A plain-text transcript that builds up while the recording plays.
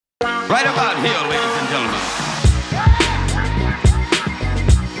Right about here, ladies and gentlemen.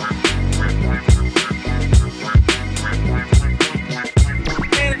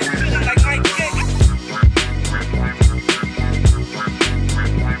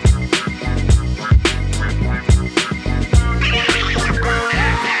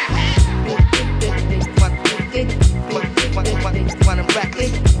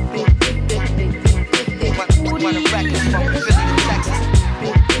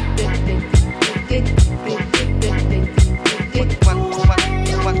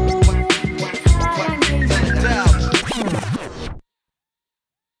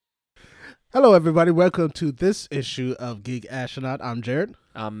 Hello, everybody. Welcome to this issue of Geek Astronaut. I'm Jared.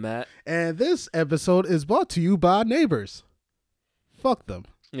 I'm Matt. And this episode is brought to you by neighbors. Fuck them.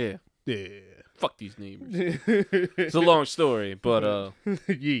 Yeah. Yeah. Fuck these neighbors. It's a long story, but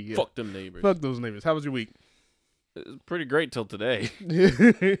yeah. fuck them neighbors. Fuck those neighbors. How was your week? It was pretty great till today.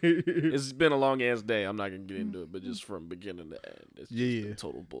 It's been a long ass day. I'm not gonna get into it, but just from beginning to end, it's just been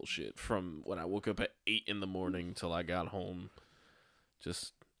total bullshit. From when I woke up at 8 a.m. till I got home,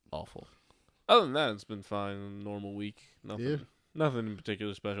 just awful. Other than that, it's been fine. Normal week. Nothing in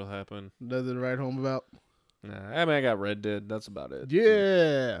particular special happened. Nothing to write home about? Nah, I mean, I got Red Dead. That's about it.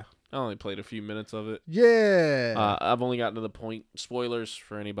 Yeah. I only played a few minutes of it. Yeah. I've only gotten to the point. Spoilers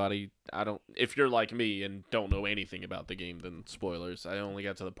for anybody. If you're like me and don't know anything about the game, then spoilers. I only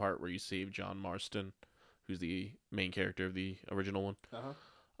got to the part where you save John Marston, who's the main character of the original one.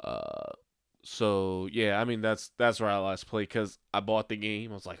 So yeah, I mean that's where I last played because I bought the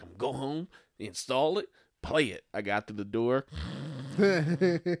game. I was like, I'm gonna go home, install it, play it. I got to the door,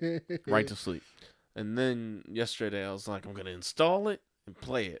 right to sleep. And then yesterday I was like, I'm gonna install it and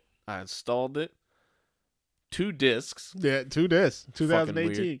play it. I installed it. 2 discs. Yeah, 2 discs.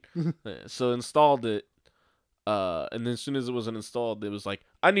 2018. So installed it. And then as soon as it wasn't installed, it was like,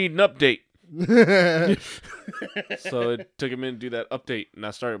 I need an update. So it took a minute to do that update, and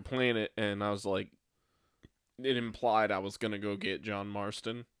I started playing it, and I was like, it implied I was gonna go get John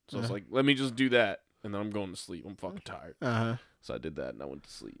Marston. So I was like, let me just do that, and then I'm going to sleep. I'm fucking tired. So I did that, and I went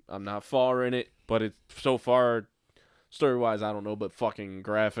to sleep. I'm not far in it, but it's so far, story-wise, I don't know, but fucking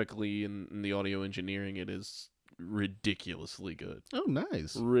graphically and the audio engineering, it is ridiculously good. Oh,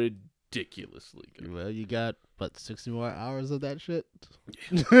 nice. Ridiculously good. Well, you got, 60 more hours of that shit?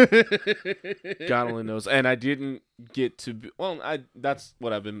 God only knows. And I didn't get to that's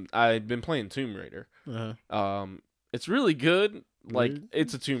what I've been playing Tomb Raider. It's really good. Like,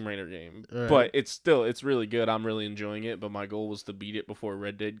 it's a Tomb Raider game, but it's really good. I'm really enjoying it, but my goal was to beat it before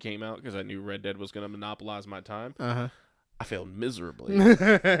Red Dead came out because I knew Red Dead was going to monopolize my time. I failed miserably.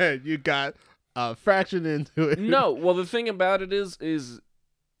 You got a fraction into it. No, well, the thing about it is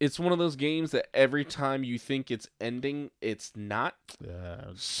it's one of those games that every time you think it's ending, it's not.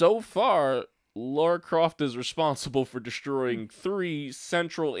 So far, Lara Croft is responsible for destroying 3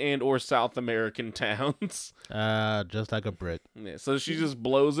 Central and or South American towns. Just like a Brit. Yeah, so she just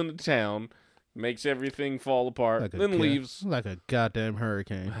blows into town, makes everything fall apart, then leaves. Like a goddamn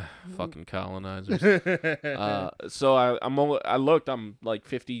hurricane. Fucking colonizers. So I looked, I'm like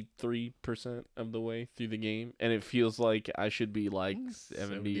 53% of the way through the game, and it feels like I should be like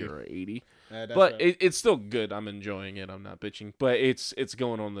 70 or 80. But it's still good. I'm enjoying it. I'm not bitching. But it's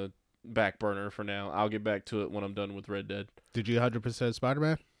going on the back burner for now. I'll get back to it when I'm done with Red Dead. Did you 100%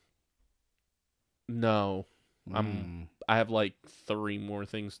 Spider-Man? No. I have like 3 more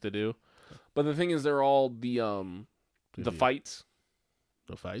things to do. But the thing is, they're all the fights.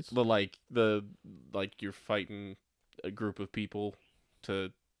 The fights? Like you're fighting a group of people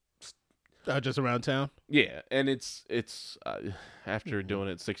to just around town? Yeah, and it's after doing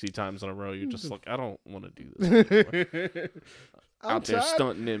it 60 times in a row, you're just like, I don't want to do this anymore. I'm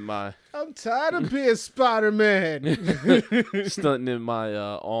tired of being Spider-Man. Stunting in my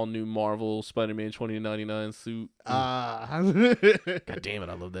all-new Marvel Spider-Man 2099 suit. God damn it,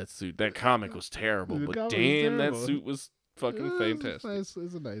 I love that suit. That comic was terrible, but damn, that suit was fucking fantastic. It's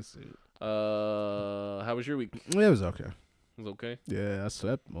a nice suit. How was your week? It was okay. It was okay? Yeah, I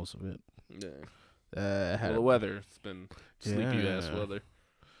slept most of it. Yeah. The weather. It's been sleepy-ass weather.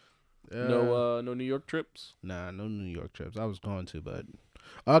 No New York trips? Nah, no New York trips. I was going to, but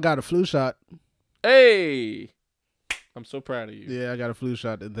I got a flu shot. Hey! I'm so proud of you. Yeah, I got a flu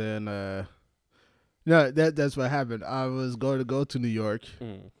shot, and then no, that's what happened. I was going to go to New York,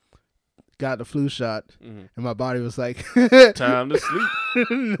 got the flu shot, and my body was like, time to sleep.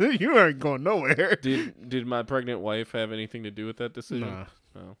 You aren't going nowhere. Did my pregnant wife have anything to do with that decision? Nah.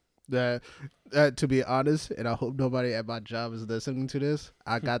 No. To be honest, and I hope nobody at my job is listening to this,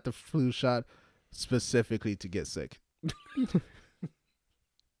 I got the flu shot specifically to get sick.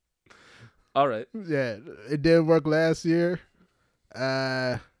 All right. Yeah, it didn't work last year.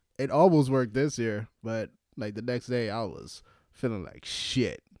 It almost worked this year, but like the next day I was feeling like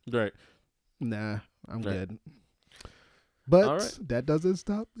shit. Right. Nah, I'm Right. good. But All right. that doesn't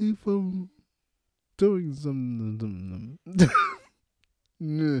stop me from doing some.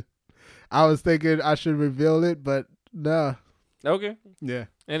 I was thinking I should reveal it, but nah. Okay. Yeah.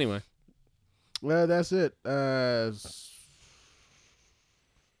 Anyway. Well, that's it.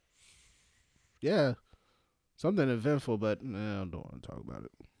 Yeah. Something eventful, but I don't want to talk about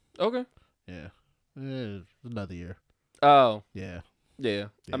it. Okay. Yeah. Another year. Oh. Yeah. Yeah.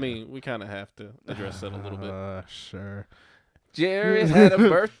 Yeah. I mean, we kind of have to address that a little bit. Sure. Jared had a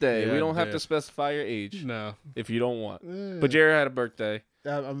birthday. Yeah, we don't have yeah. to specify your age No. if you don't want. Yeah. But Jared had a birthday.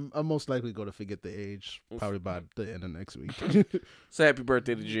 I'm most likely going to forget the age probably by the end of next week. So happy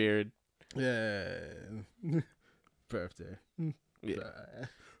birthday to Jared. Yeah. Birthday. Yeah. Bah.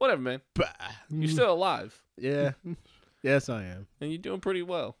 Whatever, man. Bah. You're still alive. Yeah. Yes, I am. And you're doing pretty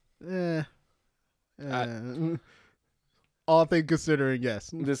well. Yeah. All things considering, yes.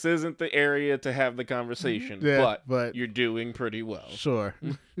 This isn't the area to have the conversation, Yeah, but you're doing pretty well. Sure.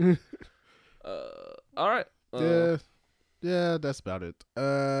 All right. Yeah, that's about it.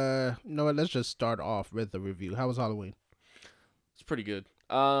 You know what? Let's just start off with the review. How was Halloween? It's pretty good.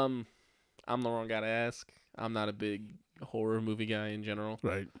 I'm the wrong guy to ask. I'm not a big horror movie guy in general.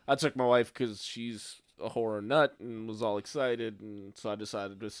 Right. I took my wife because she's a horror nut and was all excited, and so I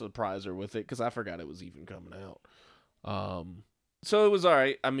decided to surprise her with it because I forgot it was even coming out. So it was all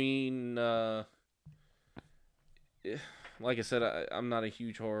right. I mean, like I said, I'm not a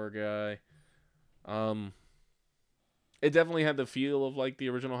huge horror guy. It definitely had the feel of like the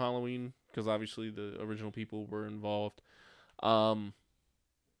original Halloween because obviously the original people were involved.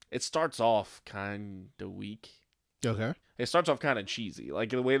 It starts off kind of weak. Okay. It starts off kind of cheesy.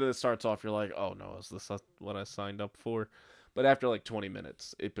 Like the way that it starts off, you're like, oh no, is this what I signed up for? But after like 20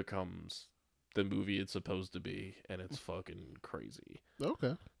 minutes, it becomes the movie it's supposed to be, and it's fucking crazy.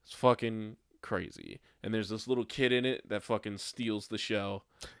 Okay. It's fucking crazy. And there's this little kid in it that fucking steals the show.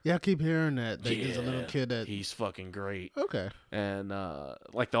 Yeah, I keep hearing that. There's a little kid that. He's fucking great. Okay. And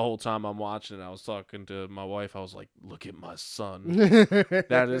like the whole time I'm watching it, I was talking to my wife. I was like, look at my son.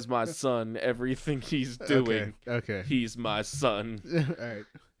 That is my son. Everything he's doing. Okay. He's my son. All right.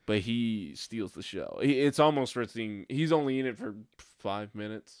 But he steals the show. It's almost worth seeing. He's only in it for 5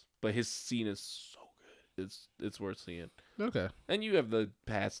 minutes, but his scene is so good. It's worth seeing. Okay. And you have the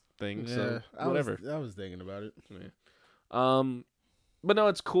past thing, Yeah, so whatever. I was thinking about it. Yeah. But no,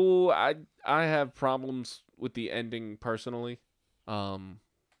 it's cool. I have problems with the ending personally. I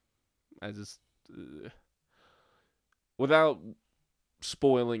just without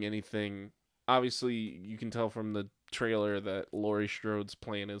spoiling anything. Obviously, you can tell from the trailer that Laurie Strode's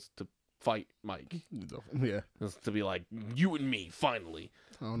plan is to fight Mike. Yeah. It's to be like, you and me, finally.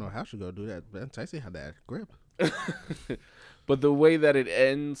 I don't know how she go do that. Ben Tyson had that grip. But the way that it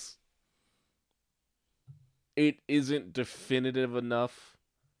ends, it isn't definitive enough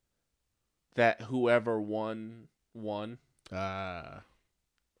that whoever won.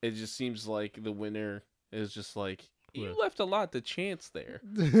 It just seems like the winner is just like, you left a lot to chance there.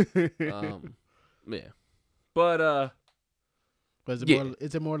 Yeah. But is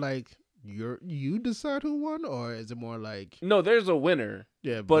it more like you decide who won, or is it more like no, there's a winner.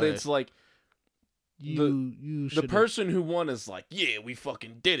 Yeah, but it's like you the person who won is like, yeah, we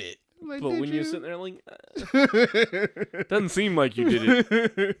fucking did it. Like, but when you're sitting there like, doesn't seem like you did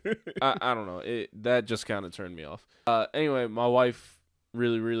it. I don't know. That just kind of turned me off. Anyway, my wife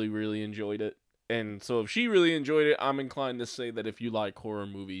really, really, really enjoyed it. And so if she really enjoyed it, I'm inclined to say that if you like horror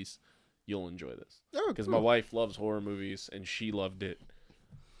movies, you'll enjoy this. Because my wife loves horror movies and she loved it.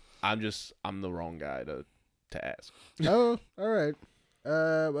 I'm the wrong guy to ask. Oh, all right.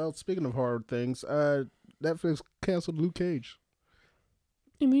 Well, speaking of horror things, Netflix canceled Luke Cage.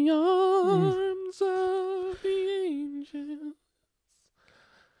 In the arms of the angels.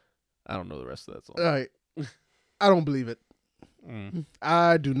 I don't know the rest of that song. All right. I don't believe it.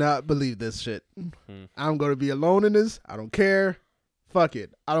 I do not believe this shit. I'm going to be alone in this. I don't care. Fuck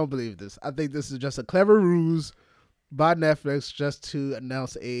it. I don't believe this. I think this is just a clever ruse by Netflix just to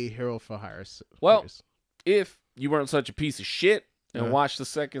announce a Hero for Hire. Well, if you weren't such a piece of shit and watched the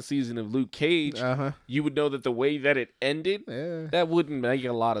second season of Luke Cage, you would know that the way that it ended, that wouldn't make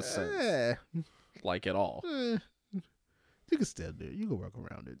a lot of sense. Like at all. You can still do it. You can work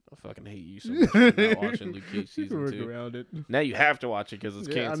around it. I fucking hate you so much for not watching Luke Cage season 2. You can work around it. Now you have to watch it because it's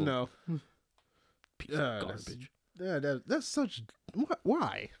canceled. I know. Piece of garbage. That's such...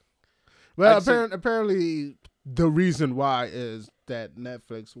 Why? Well, apparently the reason why is that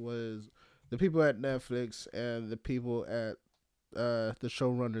Netflix was the people at Netflix and the people at the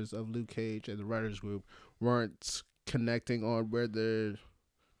showrunners of Luke Cage and the writers group weren't connecting on where the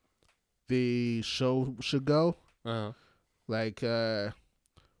show should go. Like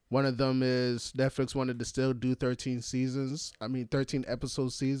one of them is Netflix wanted to still do 13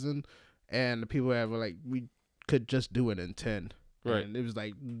 episode season, and the people were like, we could just do it in 10. Right. And it was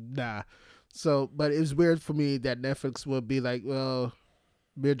like, nah. So, but it was weird for me that Netflix would be like, well,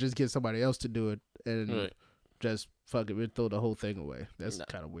 we'll just get somebody else to do it and just fuck it, we'll throw the whole thing away. That's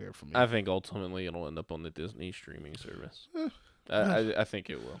kind of weird for me. I think ultimately it'll end up on the Disney streaming service. I think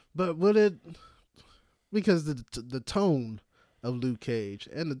it will. But would it? Because the tone of Luke Cage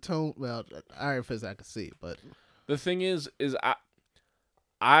and the tone, well, Iron Fist I can see, but the thing is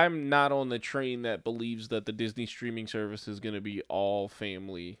I'm not on the train that believes that the Disney streaming service is going to be all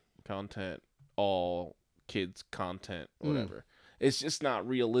family content, all kids content, whatever. It's just not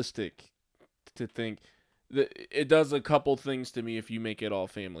realistic to think that it does a couple things to me if you make it all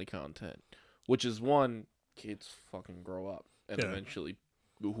family content, which is one, kids fucking grow up and eventually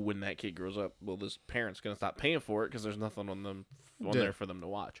when that kid grows up, well, this parent's going to stop paying for it because there's nothing on there for them to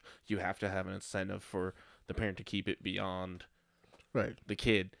watch. You have to have an incentive for the parent to keep it beyond the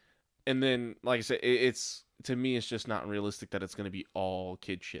kid. And then, like I said, it's to me, it's just not realistic that it's going to be all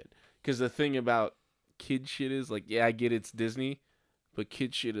kid shit. Because the thing about kid shit is, like, yeah, I get it's Disney, but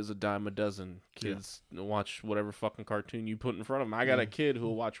kid shit is a dime a dozen. Kids watch whatever fucking cartoon you put in front of them. I got a kid who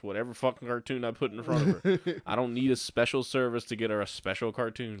will watch whatever fucking cartoon I put in front of her. I don't need a special service to get her a special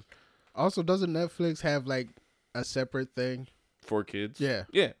cartoon. Also, doesn't Netflix have, like, a separate thing? For kids? Yeah.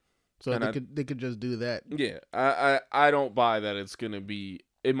 Yeah. So they could just do that. Yeah. I don't buy that it's going to be...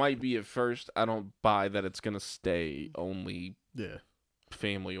 It might be at first. I don't buy that it's going to stay only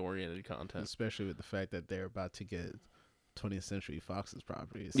family-oriented content. Especially with the fact that they're about to get 20th Century Fox's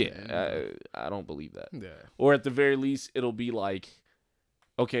properties. Yeah, I don't believe that. Yeah. Or at the very least, it'll be like,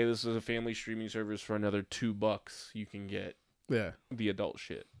 okay, this is a family streaming service for another $2. You can get the adult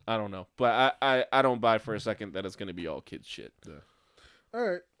shit. I don't know. But I don't buy for a second that it's going to be all kids shit. Yeah. All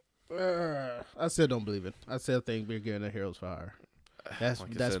right. I still don't believe it. I still think we're getting a Heroes for Hire. That's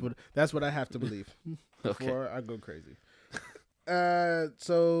what I have to believe before I go crazy.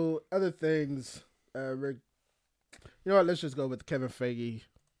 So other things, Rick. You know what? Let's just go with Kevin Feige.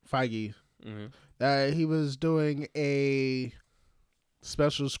 Mm-hmm. He was doing a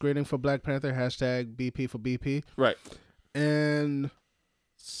special screening for Black Panther, #BP for BP. Right. And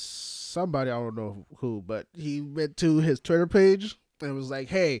somebody, I don't know who, but he went to his Twitter page and was like,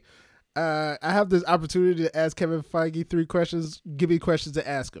 hey, I have this opportunity to ask Kevin Feige 3 questions. Give me questions to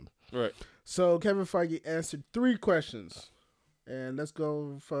ask him. Right. So Kevin Feige answered 3 questions. And let's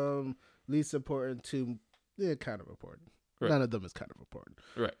go from least important to kind of important. Right. None of them is kind of important.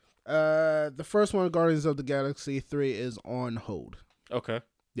 Right. The first one, Guardians of the Galaxy 3, is on hold. Okay.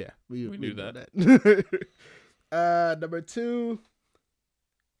 Yeah, we knew that. Number 2,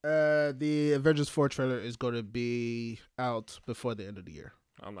 the Avengers 4 trailer is going to be out before the end of the year.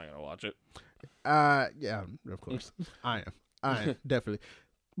 I'm not gonna watch it. Yeah, of course. I am definitely.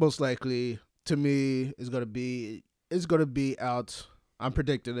 Most likely, to me, it's gonna be out. I'm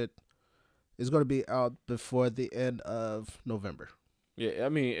predicting it. It's gonna be out before the end of November. Yeah, I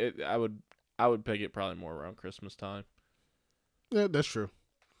mean, I would peg it probably more around Christmas time. Yeah, that's true.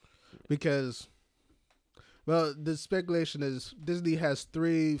 Because, well, the speculation is Disney has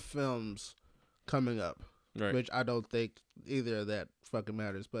 3 films coming up. Right. Which I don't think either of that fucking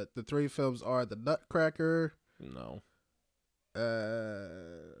matters. But the 3 films are The Nutcracker. No.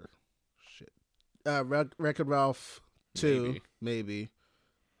 Wreck-It Ralph 2, maybe.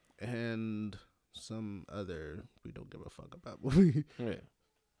 And some other we don't give a fuck about movie. Yeah.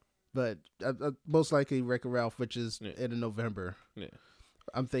 But most likely Wreck-It Ralph, which is in November. Yeah.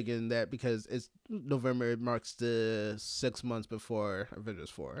 I'm thinking that because it's November, it marks the 6 months before Avengers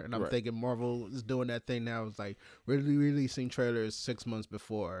 4. And I'm thinking Marvel is doing that thing now. It's like really releasing trailers 6 months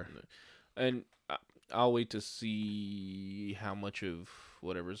before. And I'll wait to see how much of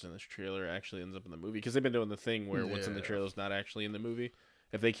whatever's in this trailer actually ends up in the movie. Because they've been doing the thing where what's in the trailer is not actually in the movie.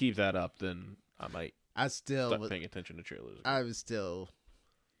 If they keep that up, then I might start paying attention to trailers. I was still...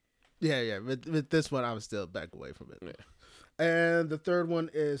 Yeah. With this one, I was still back away from it. Yeah. And the third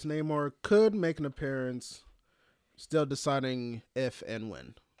one is Namor could make an appearance, still deciding if and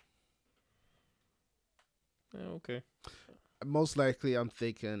when. Okay. Most likely, I'm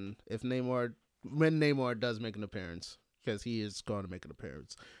thinking when Namor does make an appearance, because he is going to make an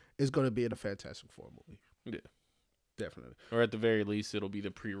appearance, it's going to be in a Fantastic Four movie. Yeah. Definitely. Or at the very least, it'll be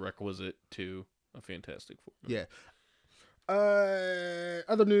the prerequisite to a Fantastic Four movie. Yeah.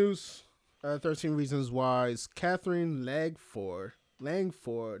 Other news. 13 Reasons Why is Catherine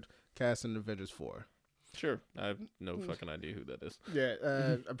Langford cast in Avengers 4. Sure. I have no fucking idea who that is.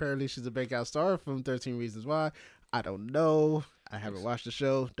 Yeah, apparently she's a breakout star from 13 Reasons Why. I don't know. I haven't watched the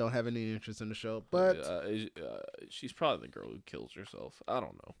show. Don't have any interest in the show. But she's probably the girl who kills herself. I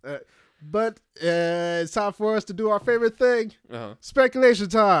don't know. But it's time for us to do our favorite thing. Uh-huh. Speculation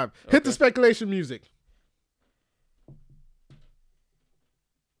time. Hit the Okay. speculation music.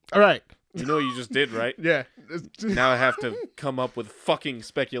 All right. You know what you just did, right? Yeah. Now I have to come up with fucking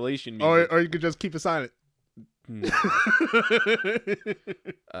speculation music. Or you could just keep it silent. No.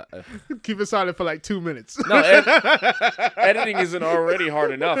 Keep it silent for like 2 minutes. No, editing isn't already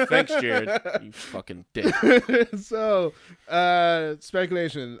hard enough. Thanks, Jared. You fucking dick. So,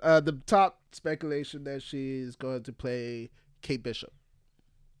 speculation. The top speculation that she's going to play Kate Bishop.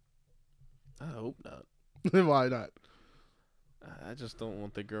 I hope not. Why not? I just don't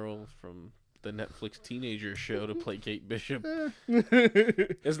want the girl from the Netflix teenager show to play Kate Bishop. Yeah,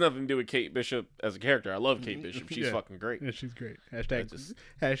 It's nothing to do with Kate Bishop as a character. I love Kate Bishop. She's Yeah. fucking great. she's great.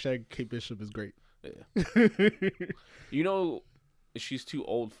 Hashtag Kate Bishop is great. Yeah. You know, she's too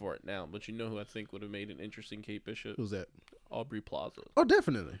old for it now, but you know who I think would have made an interesting Kate Bishop? Who's that? Aubrey Plaza. Oh,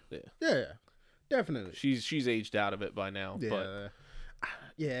 definitely. Yeah. Yeah, definitely. She's aged out of it by now, Yeah.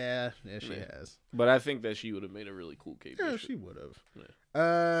 Yeah, she has. but I think that she would have made a really cool Kate Yeah, Bishop. she would have.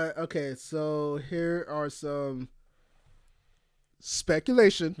 Yeah. Okay, so here are some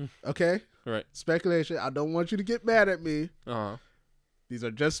speculation. Okay, Right. speculation. I don't want you to get mad at me. Uh-huh. These are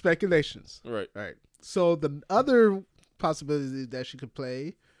just speculations. Right. Right. So the other possibility that she could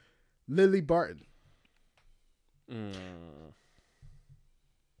play Lily Barton. Mm.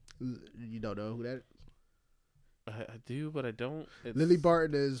 You don't know who that is? I do, but I don't. It's... Lily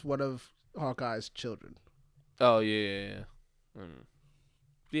Barton is one of Hawkeye's children. Oh, yeah.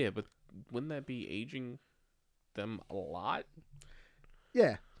 Yeah, but wouldn't that be aging them a lot?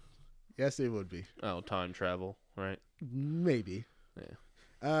 Yeah. Yes, it would be. Oh, time travel, right? Maybe.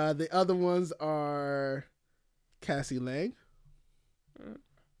 Yeah. The other ones are Cassie Lang.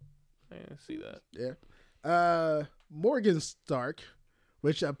 I see that. Yeah. Morgan Stark,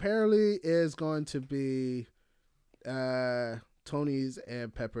 which apparently is going to be Tony's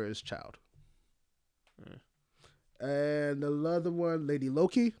and Pepper's child. And the other one, Lady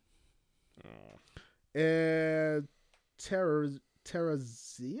Loki. And Terrazia,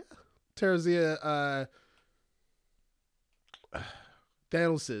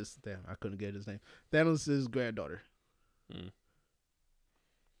 Thanos' I couldn't get his name. Thanos' granddaughter.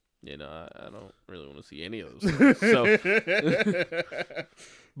 Yeah, no, I don't really want to see any of those things. So,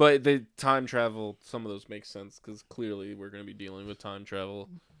 but the time travel, some of those make sense because clearly we're going to be dealing with time travel.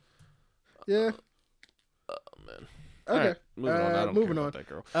 Yeah. Oh man. Okay. All right, moving on. I don't moving care on. about that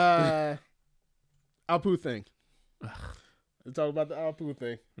girl. Apu thing. Let's talk about the Apu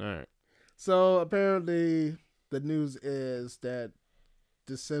thing. All right. So apparently the news is that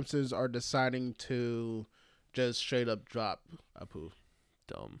the Simpsons are deciding to just straight up drop Apu.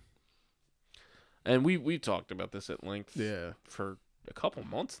 Dumb. And we talked about this at length. Yeah. For a couple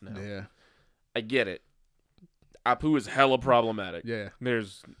months now. Yeah. I get it. Apu is hella problematic. Yeah.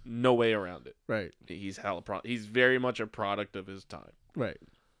 There's no way around it. Right. He's he's very much a product of his time. Right.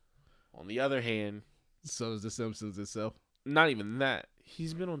 On the other hand, So is the Simpsons itself. not even that.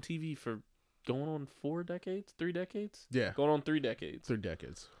 He's been on TV for going on 3 decades? Yeah. Going on 3 decades. 3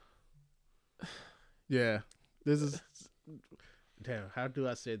 decades. Yeah. This is damn, how do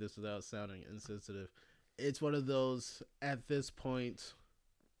I say this without sounding insensitive? It's one of those at this point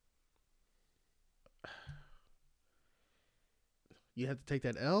you have to take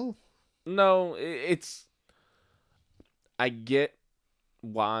that L? No, it's I get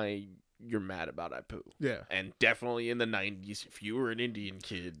why you're mad about Apu. Yeah. And definitely in the 90s, if you were an Indian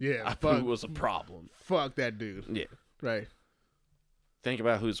kid, Yeah, Apu fuck. was a problem. Fuck that dude. Yeah. Right. Think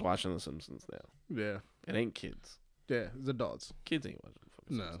about who's watching The Simpsons now. Yeah. It ain't kids. Yeah. It's adults. Kids ain't watching the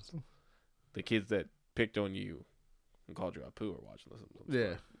fucking No. Simpsons. The kids that picked on you and called you Apu are watching The Simpsons.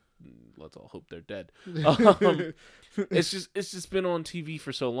 Yeah. Let's all hope they're dead. It's just been on TV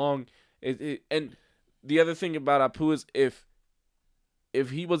for so long. And the other thing about Apu is if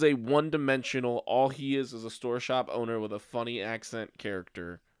he was a one-dimensional, all he is a store shop owner with a funny accent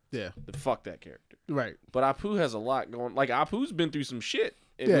character, Yeah. then fuck that character. Right. But Apu has a lot going. Like Apu's been through some shit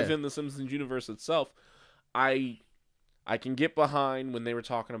within the Simpsons universe itself. I can get behind when they were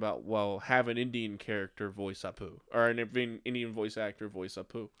talking about, well, have an Indian character voice Apu or an Indian voice actor voice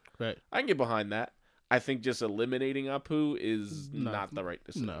Apu. Right. I can get behind that. I think just eliminating Apu is not the right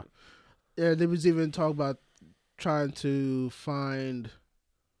decision. No. Yeah, there was even talk about trying to find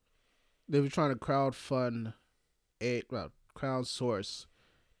They were trying to crowdsource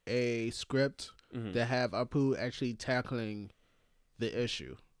a script that have Apu actually tackling the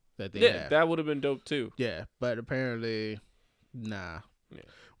issue that they have. That would have been dope too. Yeah, but apparently, nah. Yeah.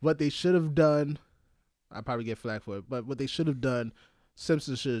 What they should have done, I probably get flack for it, but what they should have done,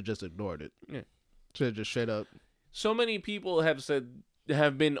 Simpsons should have just ignored it. Yeah. Should have just straight up. So many people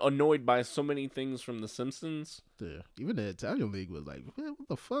have been annoyed by so many things from The Simpsons. Yeah. Even the Italian League was like, man, what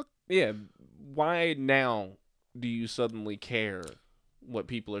the fuck? Yeah. Why now do you suddenly care what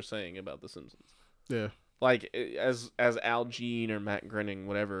people are saying about The Simpsons? Yeah. Like, as Al Jean or Matt Groening,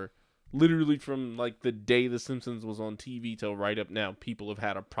 whatever, literally from, like, the day The Simpsons was on TV till right up now, people have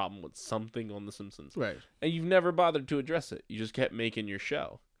had a problem with something on The Simpsons. Right. And you've never bothered to address it. You just kept making your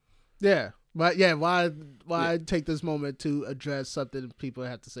show. Yeah. But, yeah, why take this moment to address something people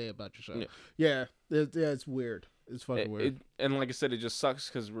have to say about your show? Yeah. It's weird. It's fucking weird. And like I said, it just sucks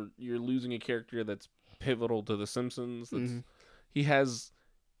because you're losing a character that's pivotal to The Simpsons. He has...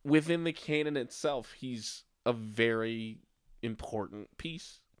 Within the canon itself, he's a very important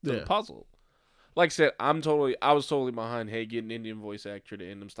piece to the puzzle. Like I said, I was totally behind, hey, get an Indian voice actor to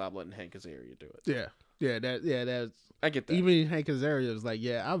end them, stop letting Hank Azaria do it. That's I get that. Even Hank Azaria was like,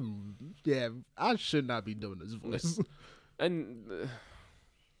 I should not be doing this voice. And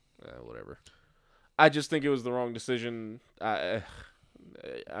whatever. I just think it was the wrong decision. I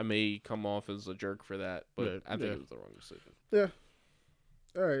may come off as a jerk for that, but I think it was the wrong decision. Yeah.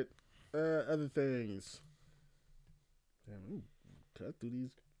 All right. Other things. Damn, cut through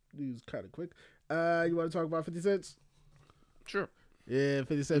these kind of quick. You want to talk about 50 Cent? Sure. Yeah,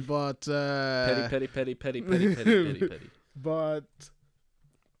 50 Cent bought petty. Bought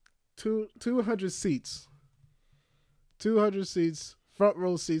 200 seats. 200 seats, front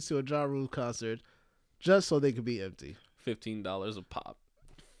row seats to a Ja Rule concert, just so they could be empty. $15 a pop.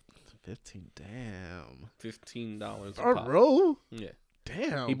 15. Damn. $15 a pop. Front row? Yeah.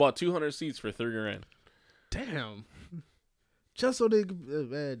 Damn. He bought 200 seats for $3,000. Damn. Just so they could,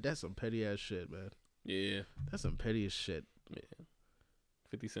 man, that's some petty ass shit, man. Yeah. That's some petty as shit. Yeah.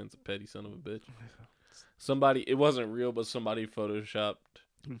 50 Cent's a petty son of a bitch. It wasn't real, but somebody photoshopped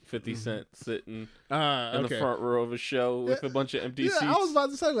 50 Cent sitting in the front row of a show with a bunch of empty seats. I was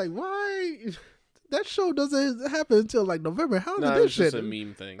about to say, like, why? That show doesn't happen until like November. How did this shit? It's just a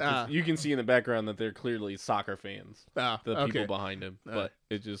meme thing. You can see in the background that they're clearly soccer fans. The people behind him, but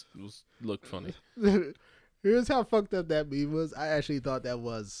it just looked funny. Here's how fucked up that meme was. I actually thought that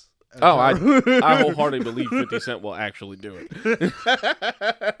was. I wholeheartedly believe 50 Cent will actually do it.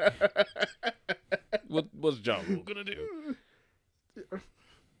 What's Ja Rule gonna do?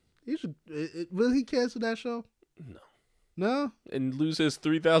 He should. Will he cancel that show? No. No? And lose his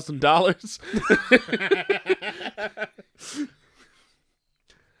 $3,000?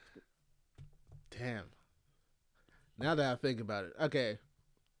 Damn. Now that I think about it. Okay.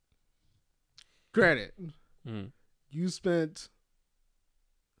 Granted, you spent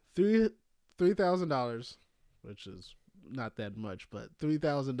 $3,000, which is not that much, but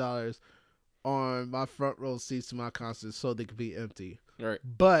 $3,000 on my front row seats to my concert so they could be empty. Right.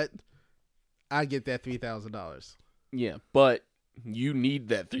 But I get that $3,000. Yeah, but you need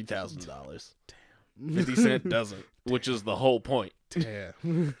that $3,000. Damn. 50 Cent doesn't, which is the whole point.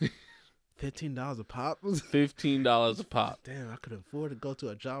 Damn. $15 a pop? $15 a pop. Damn, I could afford to go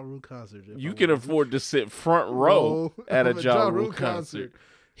to a Ja Rule concert. You can afford to sit front row at a Ja Rule concert.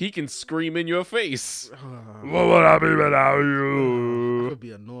 He can scream in your face. What would I be without you? I could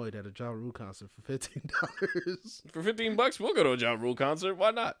be annoyed at a Ja Rule concert for $15. For $15, we'll go to a Ja Rule concert.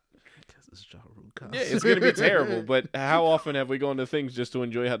 Why not? Because it's Ja Rule concert. Yeah, it's going to be terrible, but how often have we gone to things just to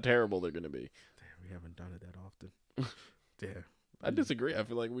enjoy how terrible they're going to be? Damn, we haven't done it that often. Damn. I disagree. I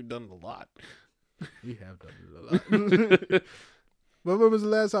feel like we've done it a lot. We have done it a lot. But when was the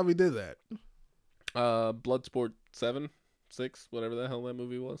last time we did that? Bloodsport 7, 6, whatever the hell that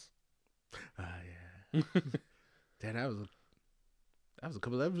movie was. Yeah. Damn, that was a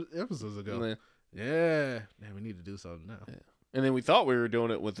couple of episodes ago. Yeah. Yeah. Man, we need to do something now. Yeah. And then we thought we were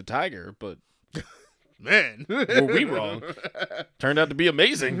doing it with the tiger, but man, were we wrong? Turned out to be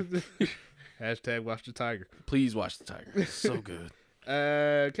amazing. Hashtag watch the tiger. Please watch the tiger. It's so good.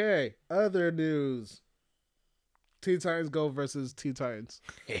 Okay. Other news. Teen Titans Go versus Teen Titans.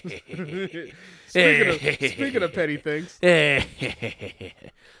 Speaking of petty things. I'm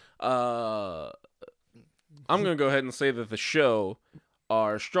going to go ahead and say that the show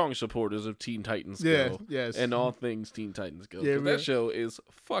are strong supporters of Teen Titans Go. Yes. And all things Teen Titans Go. Yeah, 'Cause man. that show is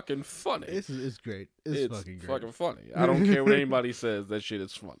fucking funny. It's great. It's fucking great. fucking funny. I don't care what anybody says. That shit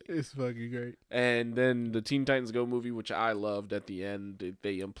is funny. It's fucking great. And then the Teen Titans Go movie, which I loved, at the end,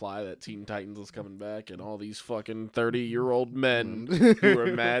 they imply that Teen Titans is coming back, and all these fucking 30-year-old men who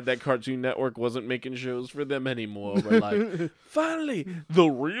are mad that Cartoon Network wasn't making shows for them anymore were like, finally, the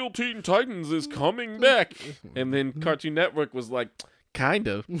real Teen Titans is coming back. And then Cartoon Network was like, kind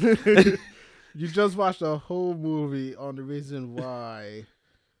of. You just watched a whole movie on the reason why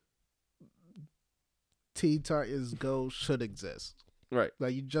Teen Titans Go should exist. Right.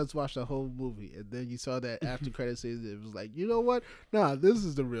 Like, you just watched a whole movie, and then you saw that after credit scene. It was like, you know what? Nah, this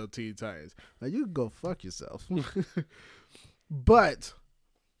is the real Teen Titans. Like, you can go fuck yourself. But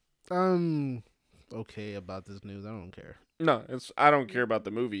I'm okay about this news. I don't care. No, I don't care about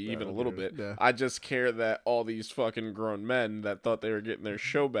the movie even a little care. bit. Yeah. I just care that all these fucking grown men that thought they were getting their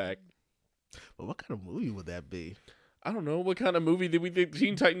show back. But what kind of movie would that be? I don't know what kind of movie did we think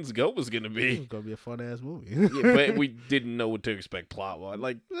Teen Titans Go was gonna be. It's gonna be a fun ass movie. Yeah, but we didn't know what to expect plot wise.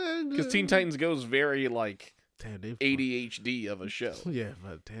 Like, because Teen Titans Go is very like Damn, they ADHD of a show. Yeah,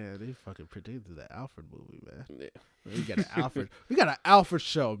 but damn, they fucking predicted the Alfred movie, man. Yeah. We got an Alfred. We got an Alfred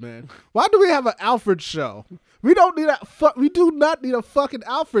show, man. Why do we have an Alfred show? We don't need we do not need a fucking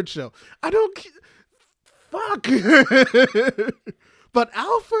Alfred show. I don't. Fuck. But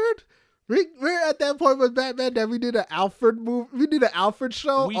Alfred. We're at that point with Batman that we need an Alfred movie. We need an Alfred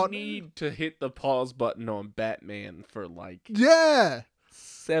show. We need to hit the pause button on Batman for like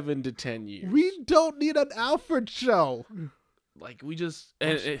 7 to 10 years. We don't need an Alfred show. Like we just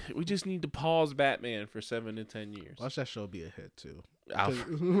need to pause Batman for 7 to 10 years. Watch that show be a hit too.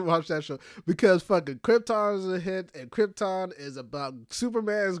 Alfred. Watch that show because fucking Krypton is a hit, and Krypton is about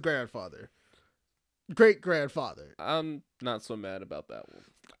Superman's grandfather, great grandfather. I'm not so mad about that one.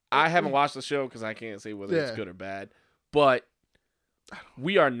 I haven't watched the show because I can't say whether it's good or bad, but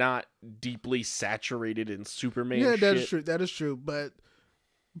we are not deeply saturated in Superman. Yeah, that shit. is true. That is true. But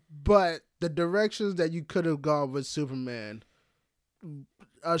the directions that you could have gone with Superman,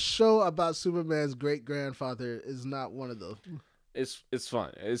 a show about Superman's great grandfather is not one of those. It's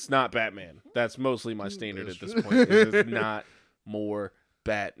fun. It's not Batman. That's mostly my standard at this point. It's not more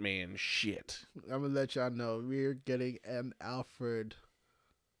Batman shit. I'm gonna let y'all know we're getting an Alfred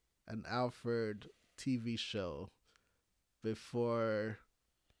TV show before.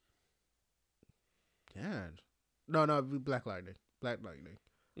 Yeah, no, Black Lightning.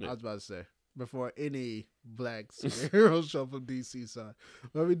 Yeah. I was about to say before any black superhero show from DC side,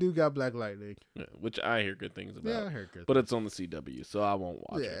 but we do got Black Lightning. Yeah, which I hear good things about. Yeah, I heard good. But it's on the CW, so I won't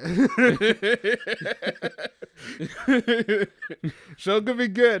watch it. Show could be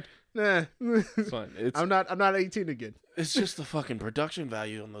good. Nah, It's fine. I'm not 18 again. It's just the fucking production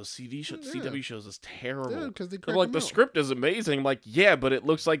value on those CW shows is terrible. Yeah, because They're like, the script is amazing. I'm like, yeah, but it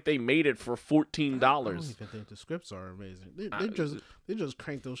looks like they made it for $14. I don't even think the scripts are amazing. They just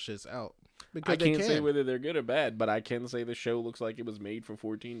crank those shits out. Because I can't they say can. whether they're good or bad, but I can say the show looks like it was made for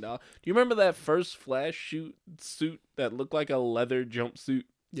 $14. Do you remember that first Flash suit that looked like a leather jumpsuit?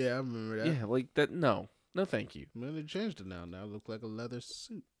 Yeah, I remember that. Yeah, like that. No, thank you. Man, they changed it now. Now it looks like a leather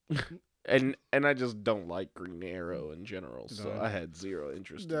suit. And I just don't like Green Arrow in general, so I had zero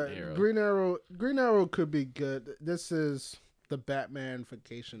interest in Arrow. Green Arrow could be good. This is the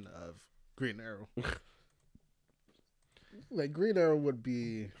Batmanification of Green Arrow. Like Green Arrow would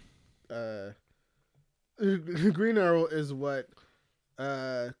be, Green Arrow is what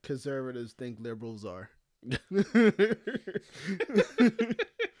conservatives think liberals are.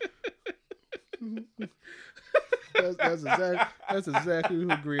 That's exactly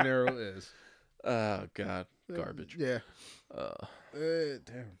who Green Arrow is. Oh God, garbage. Yeah. Damn.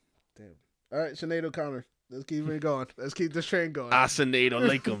 All right, Sinead O'Connor. Let's keep it going. Let's keep this train going. Sinead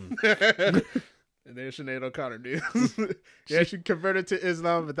O'Lakum. And there's Sinead O'Connor, dude. Yeah, she converted to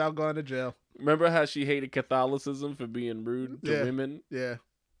Islam without going to jail. Remember how she hated Catholicism for being rude to Yeah. women, Yeah.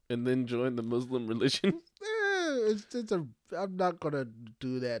 and then joined the Muslim religion? I'm not gonna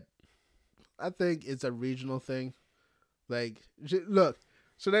do that. I think it's a regional thing. Like, look,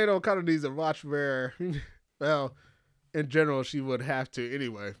 Sinead O'Connor needs a watch where, well, in general, she would have to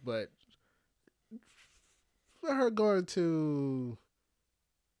anyway, but for her going to,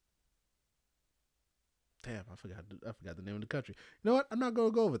 damn, I forgot the name of the country. You know what? I'm not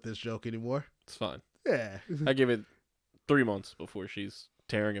gonna go with this joke anymore. It's fine. Yeah. I give it 3 months before she's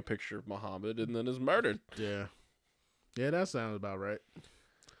tearing a picture of Muhammad and then is murdered. Yeah. Yeah, that sounds about right.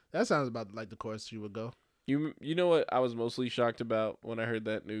 That sounds about like the course she would go. You know what I was mostly shocked about when I heard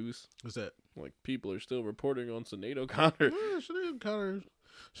that news? What's that? Like, people are still reporting on Sinead O'Connor. Yeah, Sinead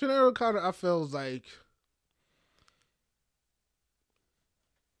O'Connor, I feel like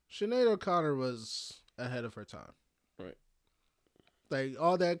Sinead O'Connor was ahead of her time. Right. Like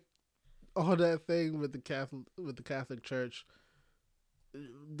all that thing with the Catholic Church,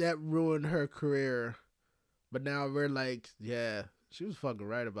 that ruined her career. But now we're like, yeah, she was fucking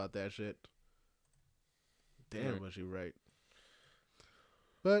right about that shit. Damn, was she right?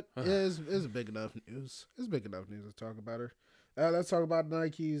 But yeah, it's big enough news. It's big enough news to talk about her. Let's talk about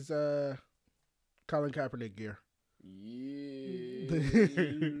Nike's Colin Kaepernick gear. Yeah.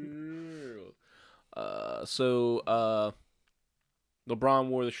 So LeBron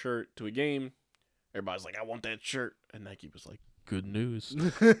wore the shirt to a game. Everybody's like, I want that shirt. And Nike was like, good news.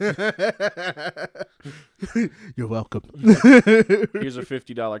 You're welcome. Here's a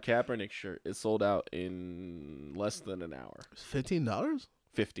 $50 Kaepernick shirt. It sold out in less than an hour. $15?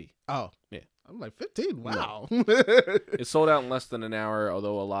 50. Oh. Yeah. I'm like, 15? Wow. No. It sold out in less than an hour,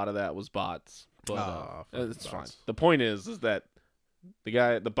 although a lot of that was bots. But it's fine. The point is that the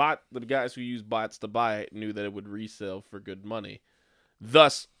guys who use bots to buy it knew that it would resell for good money,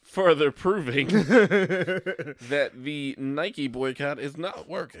 thus further proving that the Nike boycott is not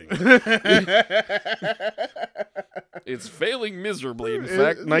working. It's failing miserably. In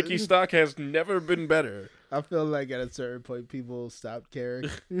fact, Nike stock has never been better. I feel like at a certain point, people stop caring.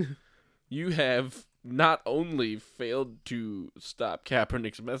 You have not only failed to stop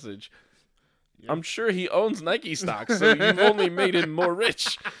Kaepernick's message, I'm sure he owns Nike stock, so you've only made him more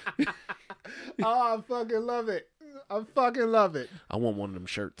rich. Oh, I fucking love it. I fucking love it. I want one of them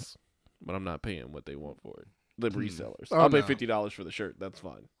shirts, but I'm not paying what they want for it. The resellers. Oh, I'll pay no. $50 for the shirt. That's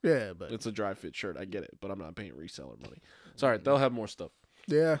fine. Yeah, but It's a dry fit shirt. I get it, but I'm not paying reseller money. Sorry, they'll have more stuff.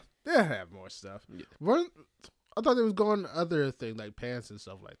 yeah, they'll have more stuff. Yeah. I thought they was going other things like pants and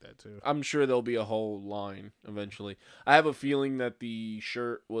stuff like that too. I'm sure there'll be a whole line eventually. I have a feeling that the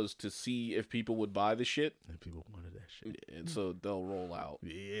shirt was to see if people would buy the shit. And people wanted that shit. And so they'll roll out.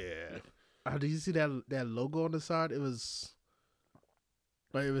 Yeah. Oh, did you see that logo on the side? It was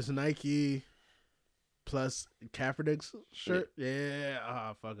Nike plus Kaepernick's shirt. Yeah. Oh,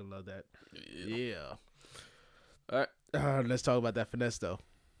 I fucking love that. Yeah. All right. Let's talk about that finesse though.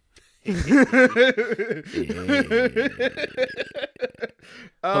 Speaking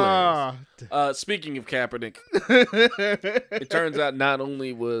of Kaepernick, it turns out not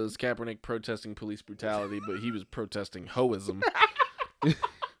only was Kaepernick protesting police brutality, but he was protesting hoism.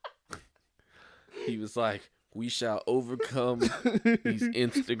 He was like, we shall overcome these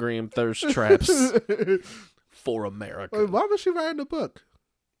Instagram thirst traps for America. Why was she writing the book?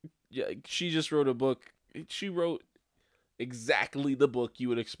 Yeah, she just wrote a book. She wrote exactly the book you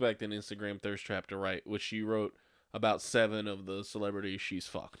would expect an Instagram thirst trap to write, which she wrote about 7 of the celebrities she's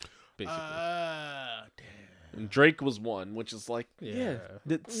fucked, basically. Damn. And Drake was one, which is like, Yeah.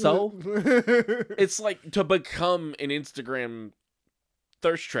 So it's like to become an Instagram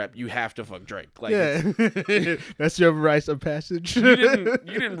thirst trap, you have to fuck Drake. Like, yeah, that's your rites of passage. you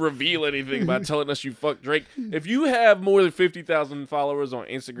didn't reveal anything by telling us you fucked Drake. If you have more than 50,000 followers on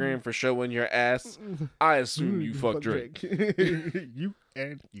Instagram for showing your ass, I assume you fucked Drake. You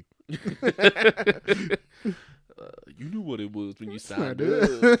and you. You knew what it was when you signed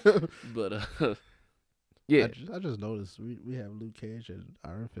up. But yeah, I just noticed we have Luke Cage and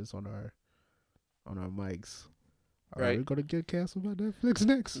Iron Fist on our mics. Are we gonna get canceled by Netflix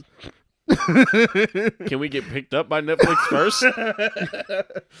next? Can we get picked up by Netflix first?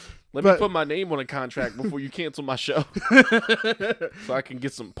 Let me put my name on a contract before you cancel my show, so I can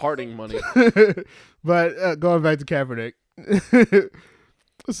get some parting money. But going back to Kaepernick,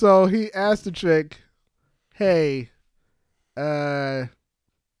 so he asked the chick, "Hey, come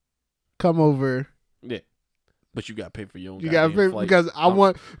over." Yeah. But you got to pay for your own. You got to pay flight. because I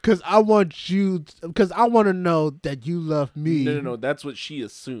want to know that you love me. No. That's what she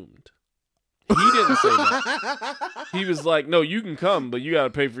assumed. He didn't say that. He was like, "No, you can come, but you got to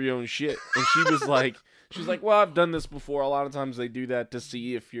pay for your own shit." And she was like, "Well, I've done this before. A lot of times they do that to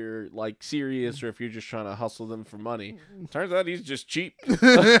see if you're like serious or if you're just trying to hustle them for money." Turns out he's just cheap.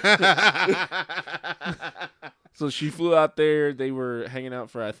 So she flew out there. They were hanging out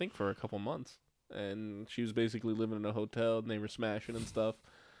for a couple months. And she was basically living in a hotel, and they were smashing and stuff.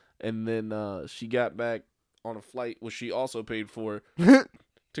 And then she got back on a flight, which she also paid for,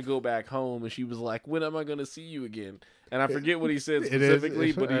 to go back home. And she was like, "When am I going to see you again?" And I forget what he said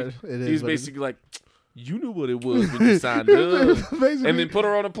specifically, but he's basically like, "You knew what it was when you signed up." And then put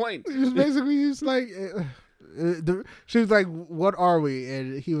her on a plane. He was basically just like, she was like, "What are we?"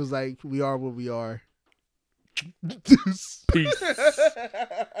 And he was like, "We are what we are." Peace. You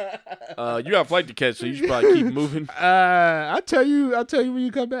got a flight to catch, so you should probably keep moving. I'll tell you when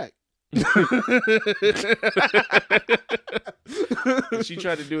you come back. She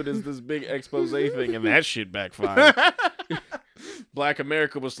tried to do it as this big expose thing, and that shit backfired. Black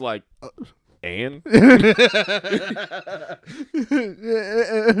America was like, and? It's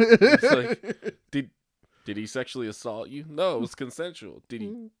like, did he sexually assault you? No, it was consensual. Did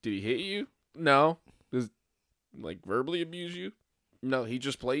he hit you? No. Does like verbally abuse you? No, he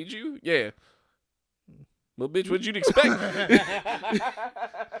just played you? Yeah. Well, bitch, what'd you expect?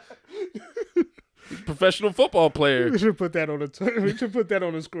 Professional football player. We should put that on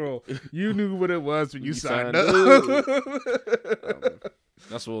a scroll. You knew what it was when you signed up.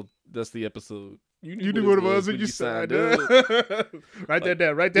 That's the episode. You knew what it was when you signed up. Write that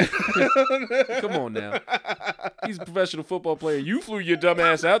down. Come on now. He's a professional football player. You flew your dumb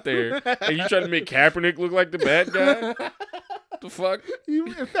ass out there, and you trying to make Kaepernick look like the bad guy? The fuck?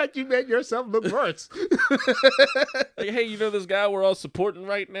 In fact, you made yourself look worse. Like, hey, you know this guy we're all supporting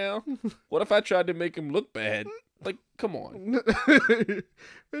right now? What if I tried to make him look bad? Like, come on.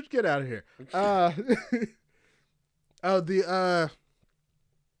 Let's get out of here.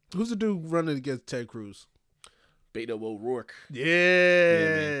 Who's the dude running against Ted Cruz? Beto O'Rourke.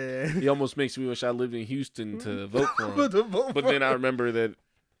 Yeah. He almost makes me wish I lived in Houston to vote for him. But then I remember that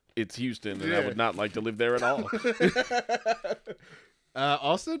it's Houston, and I would not like to live there at all.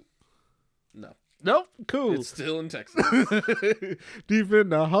 Austin? No. Nope. Cool. It's still in Texas. Deep in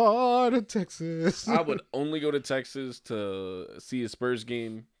the heart of Texas. I would only go to Texas to see a Spurs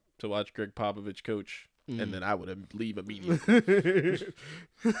game, to watch Greg Popovich coach, and then I would leave immediately.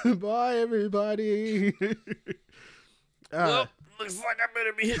 Bye, everybody. Well, looks like I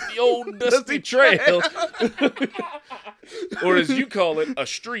better be hitting the old dusty trail. Or as you call it, a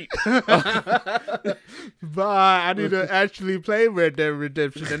street. Bye. I need to actually play Red Dead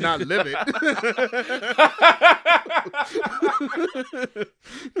Redemption and not live it.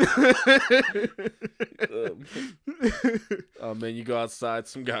 Oh man, you go outside,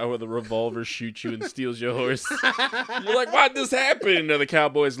 some guy with a revolver shoots you and steals your horse. You're like, why'd this happen? And the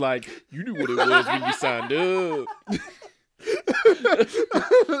cowboy's like, you knew what it was when you signed up.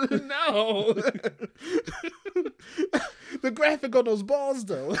 No. The graphic on those balls,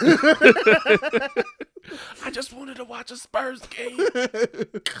 though. I just wanted to watch a Spurs game.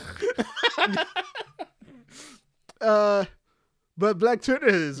 But Black Twitter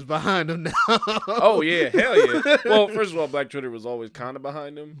is behind him now. Oh yeah, hell yeah. Well, first of all, Black Twitter was always kind of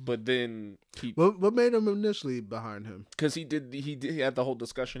behind him, but then what made him initially behind him? Because he had the whole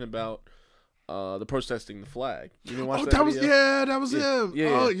discussion about the protesting the flag. You didn't watch that video? that was him. Yeah.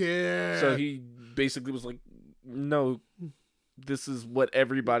 Oh yeah. So he basically was like, no, this is what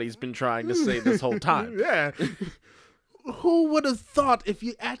everybody's been trying to say this whole time. Yeah. Who would have thought if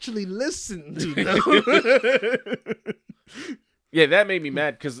you actually listened to them? Yeah, that made me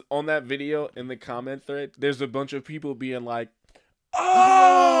mad because on that video in the comment thread, there's a bunch of people being like,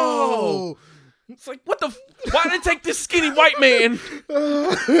 "Oh, it's like what the? Why did they take this skinny white man?"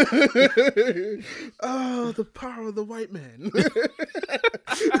 Oh, the power of the white man.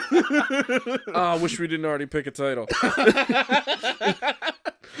 I wish we didn't already pick a title.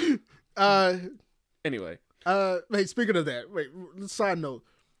 Anyway. Hey, speaking of that, side note.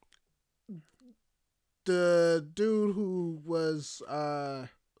 The dude who was the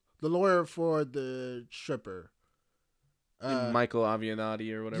lawyer for the stripper. Michael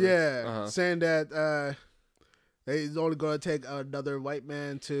Avenatti or whatever. Yeah, saying that he's only going to take another white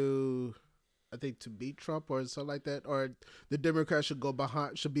man to beat Trump or something like that, or the Democrats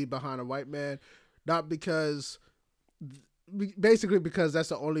should be behind a white man, not because, basically because that's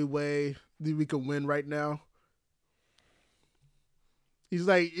the only way that we can win right now. He's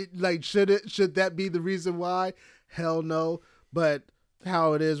like, should that be the reason why? Hell no. But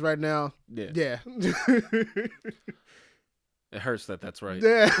how it is right now, yeah. It hurts that's right.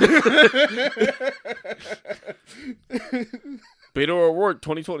 Yeah. Beto O'Rourke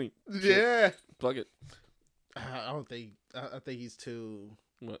 2020. Yeah. Plug it. I think he's too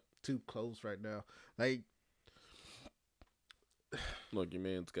close right now. Like, look, your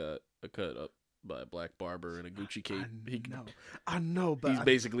man's got a cut up by a black barber and a Gucci cape. I know, but he's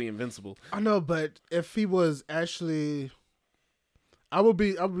basically invincible. I know, but if he was actually, I would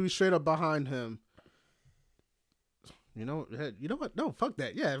be straight up behind him. You know what? No, fuck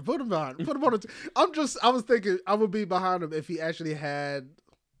that. Yeah, put him on. I was thinking I would be behind him if he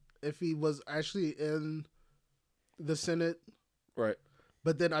was actually in the Senate. Right.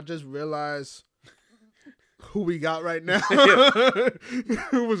 But then I just realized who we got right now,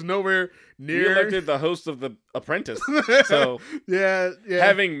 who was nowhere We near. elected the host of The Apprentice. So yeah.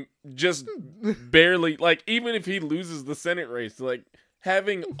 having just barely, like, even if he loses the Senate race, like,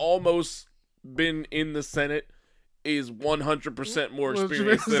 having almost been in the Senate is 100% more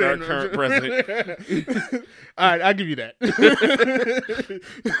experience than our current president. All right, I'll give you that.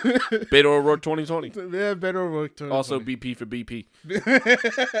 Beto O'Rourke 2020. Yeah, better work. Also BP for BP.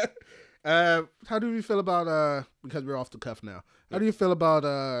 How do you feel about because we're off the cuff now? How do you feel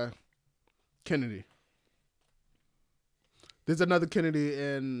about Kennedy? There's another Kennedy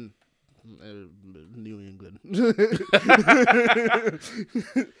in New England.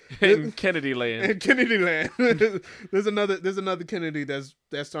 In Kennedy land. In Kennedy land. There's another Kennedy that's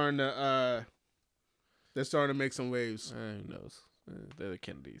starting to make some waves. Who knows? They're the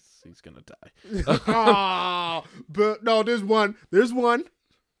Kennedys. He's gonna die. Oh, but no, there's one.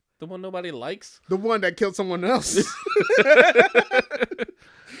 The one nobody likes? The one that killed someone else.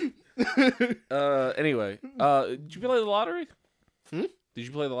 Anyway, did you play the lottery? Hmm? Did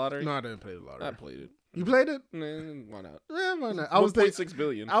you play the lottery? No, I didn't play the lottery. I played it. You played it? Why not? Yeah, why not? 1.6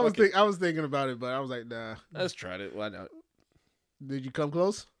 billion. I was thinking about it, but I was like, nah. Let's try it. Why not? Did you come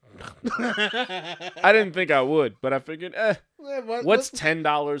close? I didn't think I would, but I figured, what's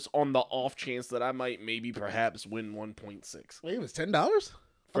 $10 on the off chance that I might maybe perhaps win 1.6 Wait, it was $10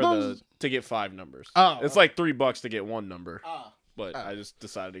 to get 5 numbers. Oh, It's like $3 to get 1 number. Oh. But I just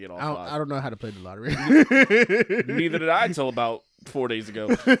decided to get all I 5. don't know how to play the lottery. Neither did I until about 4 days ago.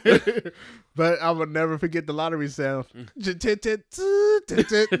 But I will never forget the lottery sound. Now here's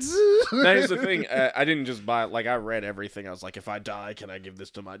the thing. I didn't just buy it. Like, I read everything. I was like, if I die, can I give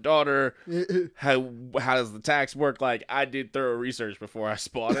this to my daughter? How does the tax work? Like, I did thorough research before I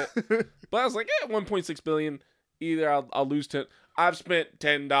bought it. But I was like, 1.6 billion. Either I'll lose 10. I've spent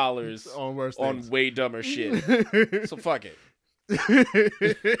 $10 on worse on things. way dumber shit. So fuck it.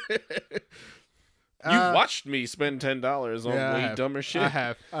 You've watched me spend $10 on way dumber shit. I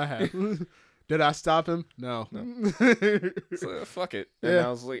have. Did I stop him? No. So fuck it. And I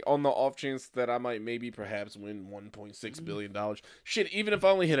was like, on the off chance that I might maybe perhaps win $1.6 billion. Shit, even if I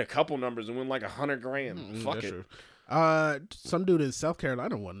only hit a couple numbers and win like $100,000. Fuck it. True. Some dude in South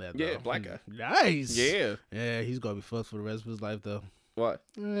Carolina won that. Yeah, though. black guy. Nice. Yeah. Yeah, he's gonna be fucked for the rest of his life though. What?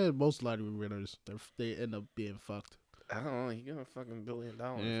 Most lottery winners, they end up being fucked. I don't know. You got a fucking $1 billion.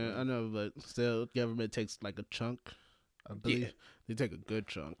 Yeah, man. I know, but still, government takes like a chunk. I believe they take a good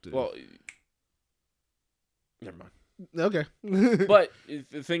chunk. Dude. Well, never mind. Okay. But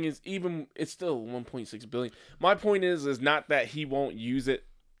the thing is, even it's still 1.6 billion. My point is not that he won't use it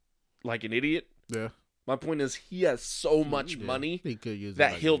like an idiot. Yeah. My point is he has so much money he could use that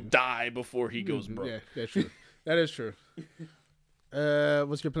it like he'll that. die before he goes broke. Yeah, that's true. That is true.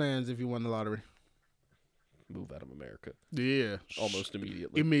 What's your plans if you won the lottery? Move out of America Yeah. almost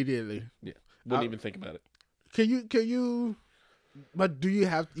immediately. Immediately. Yeah, wouldn't even think about it. Can you? But do you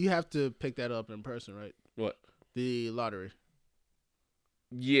have to pick that up in person, right? What? The lottery.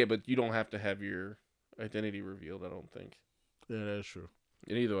 Yeah, but you don't have to have your identity revealed. I don't think. Yeah, that's true.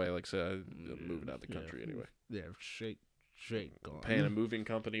 And either way, like I said, I'm moving out the country anyway. Yeah, shake gone. Paying a moving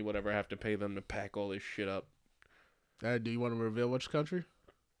company, whatever. I have to pay them to pack all this shit up. Do you want to reveal which country?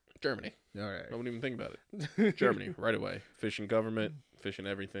 Germany. All right. I wouldn't even think about it. Germany, right away. Fishing government, fishing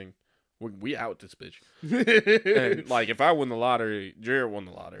everything. We out this bitch. And like, if I win the lottery, Jared won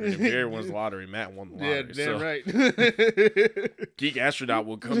the lottery. And if Jared wins the lottery, Matt won the lottery. Yeah, damn So right. Geek Astronaut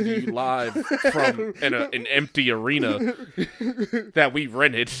will come to you live from an empty arena that we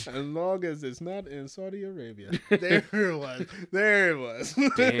rented. As long as it's not in Saudi Arabia. There it was. There it was.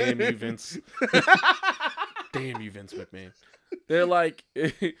 Damn you, Vince. Damn you, Vince McMahon. They're like,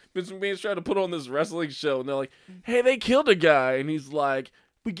 Vince McMahon's trying to put on this wrestling show, and they're like, hey, they killed a guy. And he's like,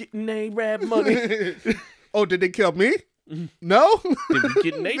 we getting A-Rab money. Oh, did they kill me? No? Did we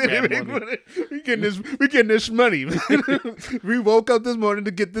getting A-Rab money? We getting this money. We woke up this morning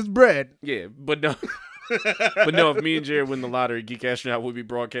to get this bread. Yeah, but no. But no, if me and Jared win the lottery, Geek Astronaut will be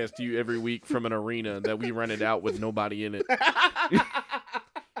broadcast to you every week from an arena that we rented out with nobody in it.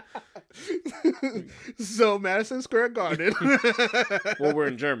 So Madison Square Garden. Well, we're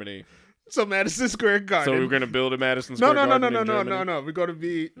in Germany. So Madison Square Garden. So we're gonna build a Madison Square Garden in Germany? No. We're gonna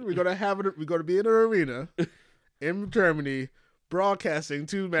be in an arena in Germany, broadcasting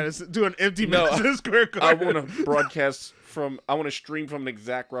to an empty Madison Square I Garden. want to stream from an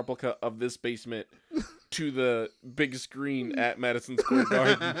exact replica of this basement to the big screen at Madison Square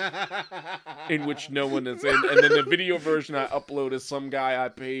Garden, in which no one is in. And then the video version I upload is some guy I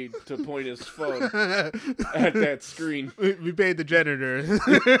paid to point his phone at that screen. We paid the janitor.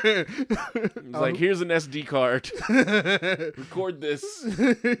 He's like, here's an SD card. Record this.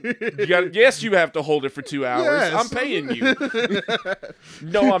 Yes, you have to hold it for 2 hours. Yes. I'm paying you.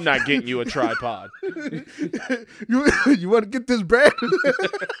 No, I'm not getting you a tripod. You want to get this bread?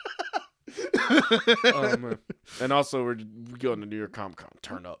 Man. And also, we're going to New York Comic Con.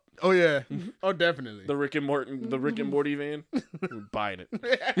 Turn up. Oh yeah. Oh definitely. The Rick and Morty van. We're buying it.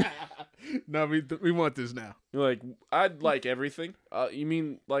 No, we want this now. You're like, I'd like everything. You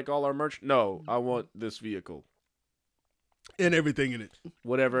mean like all our merch? No, I want this vehicle. And everything in it.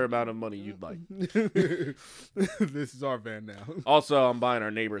 Whatever amount of money you'd like. This is our van now. Also, I'm buying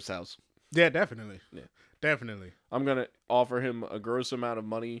our neighbor's house. Yeah, definitely. Yeah. Definitely. I'm going to offer him a gross amount of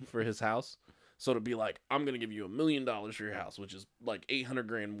money for his house. So to be like, I'm going to give you $1 million for your house, which is like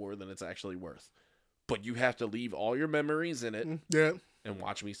 $800,000 more than it's actually worth. But you have to leave all your memories in it. Yeah. And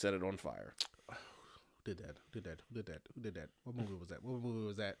watch me set it on fire. Who did that? What movie was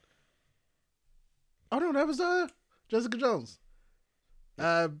that? Oh no, that was Jessica Jones.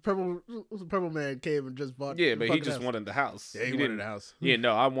 Purple Man came and just bought. Yeah, but he just wanted the house. Yeah, he wanted the house. Yeah,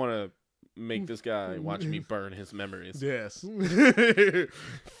 no, I want to make this guy watch me burn his memories. Yes.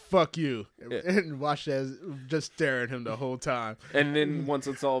 Fuck you. Yeah. And watch as just stare at him the whole time. And then once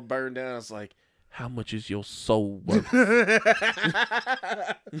it's all burned down, it's like, how much is your soul worth?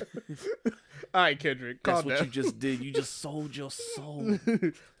 All right, Kendrick, calm That's what down. you just did. You just sold your soul.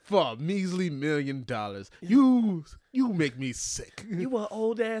 For a measly $1 million. You make me sick. You an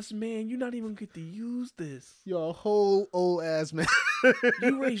old ass man. You not even get to use this. You're a whole old ass man.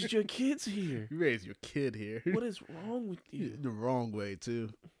 You raised your kids here. You raised your kid here. What is wrong with you? The wrong way,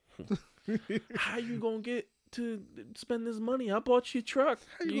 too. How you gonna get to spend this money? I bought you a truck.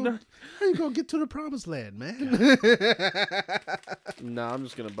 How you gonna get to the promised land, man? Nah, I'm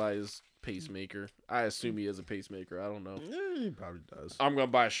just gonna buy his pacemaker. I assume he has a pacemaker. I don't know. Yeah, he probably does. I'm gonna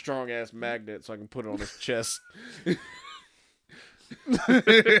buy a strong ass magnet so I can put it on his chest.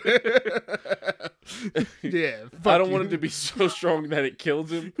 Yeah. I don't want it to be so strong that it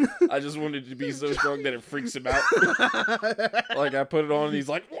kills him. I just want it to be so strong that it freaks him out. Like I put it on and he's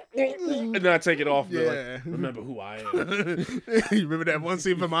like, and then I take it off and they're like, remember who I am. You remember that one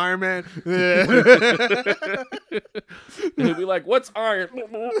scene from Iron Man? Yeah. And he'll be like, what's iron?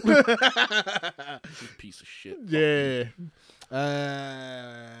 Piece of shit. Yeah.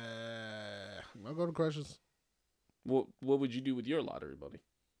 I'll go to questions. What would you do with your lottery money?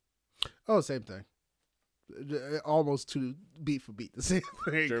 Oh, same thing. Almost to beat for beat. The same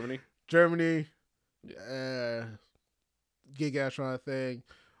thing. Germany? Gig astronaut thing.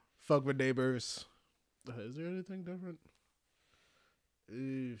 Fuck with neighbors. Is there anything different?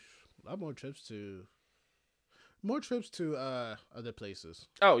 A lot more trips to other places.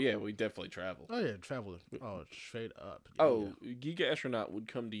 Oh, yeah, we definitely travel. Oh, yeah, traveling. Oh, straight up. Oh, Giga Astronaut would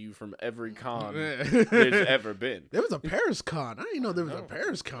come to you from every con there's ever been. There was a Paris con. I didn't know there was a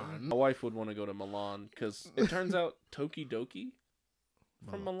Paris con. My wife would want to go to Milan because it turns out Tokidoki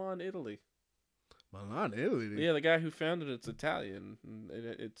from Milan, Italy. Milan, Italy? Yeah, the guy who founded it's Italian. And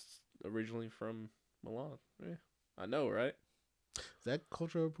it's originally from Milan. Yeah, I know, right? Is that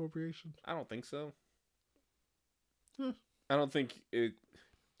cultural appropriation? I don't think so. Huh. I don't think it...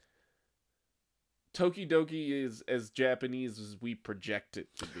 Tokidoki is as Japanese as we project it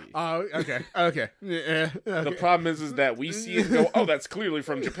to be. Oh, okay. Okay. Yeah, okay. The problem is that we see it and go, oh, that's clearly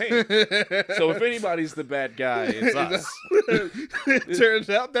from Japan. So if anybody's the bad guy, it's us. It turns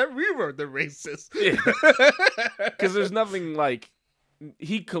out that we were the racists. Yeah. Because there's nothing like...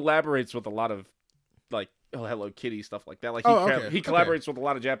 He collaborates with a lot of, like, Hello Kitty, stuff like that. Like he collaborates with a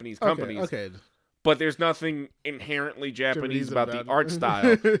lot of Japanese companies. Okay. But there's nothing inherently Japanese about the art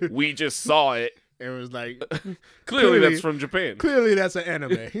style. We just saw it. It was like Clearly that's from Japan. Clearly that's an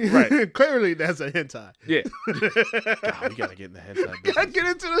anime. Right. Clearly that's a hentai. Yeah. God, we gotta get in the hentai business. Gotta get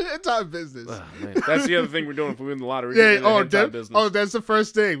into the hentai business. Oh, man. That's the other thing we're doing if we win the lottery. Yeah. Business. That's the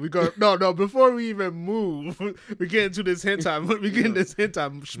first thing. We go. No. Before we even move, we get into this hentai. We get into this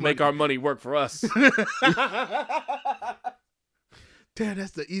hentai. Make our money work for us. Damn,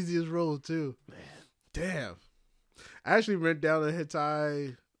 that's the easiest role too. Man. Damn. I actually went down a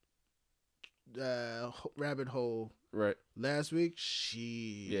hentai rabbit hole last week.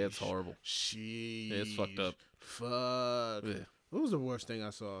 Yeah, it's horrible. Yeah, it's fucked up. Fuck. Yeah. What was the worst thing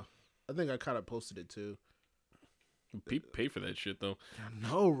I saw? I think I kind of posted it too. Pay for that shit though. I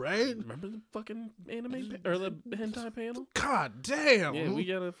know, right? Remember the fucking anime or the hentai panel? God damn. Yeah, we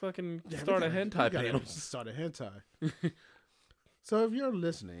gotta fucking start a hentai panel. Start a hentai. So if you're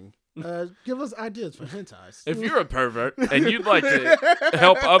listening, give us ideas for hentais. If you're a pervert and you'd like to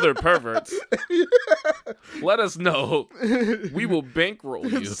help other perverts, let us know. We will bankroll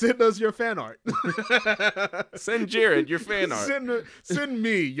you. Send us your fan art. Send Jared your fan art. Send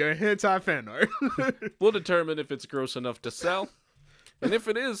me your hentai fan art. We'll determine if it's gross enough to sell. And if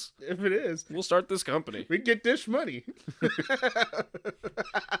it is, we'll start this company. We get this money.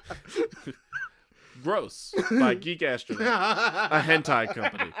 Gross by Geek Astronaut, a hentai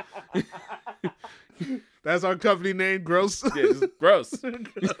company. That's our company name, Gross. Yeah, gross.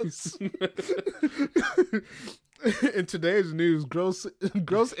 Gross. In today's news, Gross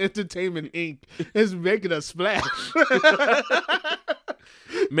Entertainment Inc. is making a splash.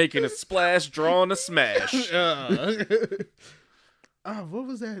 Making a splash, drawing a smash. What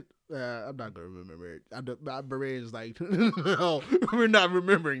was that? I'm not gonna remember it. My brain is like, no, we're not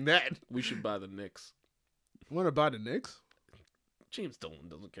remembering that. We should buy the Knicks. Want to buy the Knicks? James Dolan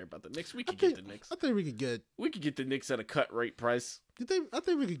doesn't care about the Knicks. We could get the Knicks. I think we could get. We could get the Knicks at a cut rate price. I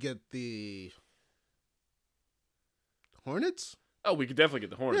think we could get the Hornets. Oh, we could definitely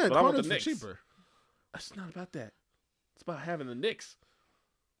get the Hornets, Yeah, but I want the Hornets Knicks. for cheaper. It's not about that. It's about having the Knicks.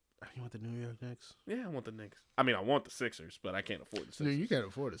 You want the New York Knicks? Yeah, I want the Knicks. I mean, I want the Sixers, but I can't afford the Sixers. No, you can't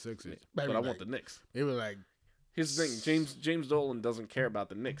afford the Sixers. But I want the Knicks. They were like. Here's the thing: James Dolan doesn't care about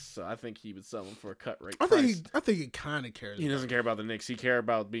the Knicks, so I think he would sell them for a cut rate price. I think he kind of cares. He doesn't care about the Knicks. He cares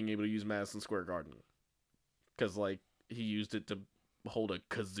about being able to use Madison Square Garden, because like he used it to hold a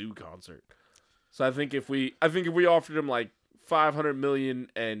kazoo concert. So I think if we offered him like $500 million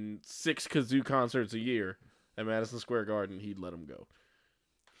and 6 kazoo concerts a year at Madison Square Garden, he'd let him go.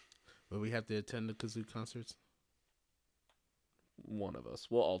 Will we have to attend the kazoo concerts? One of us.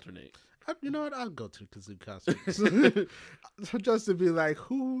 We'll alternate. You know what? I'll go to the kazoo concerts. Just to be like,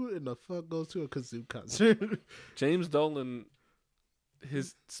 who in the fuck goes to a kazoo concert? James Dolan,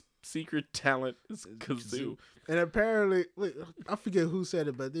 his secret talent is kazoo. And apparently, wait, I forget who said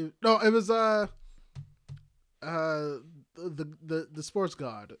it, but it was the sports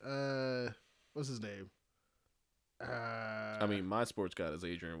god. What's his name? I mean, my sports god is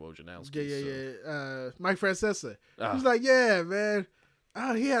Adrian Wojnarowski. Yeah. Mike Francesa. Ah. He's like, yeah, man.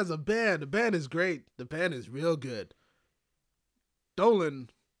 Oh, he has a band. The band is great. The band is real good. Dolan,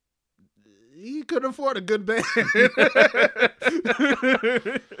 he could afford a good band.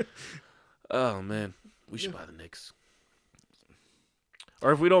 Oh, man. We should buy the Knicks.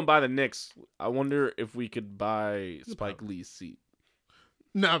 Or if we don't buy the Knicks, I wonder if we could buy Spike Lee's seat.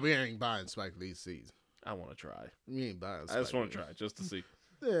 No, we ain't buying Spike Lee's seat. I want to try. We ain't buying Spike I just want Lee. to try, just to see.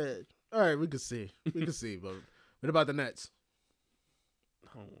 Yeah. All right, we can see. But what about the Nets?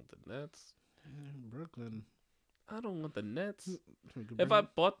 I don't want the Nets. Brooklyn. I don't want the Nets. If I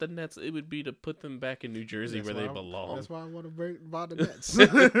bought the Nets, it would be to put them back in New Jersey That's where they why belong. That's why I want to buy the Nets.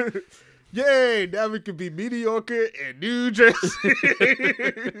 Yay! Now we can be mediocre in New Jersey.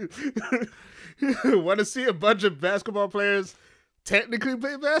 Want to see a bunch of basketball players technically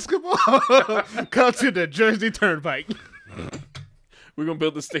play basketball? Come to the Jersey Turnpike. We're going to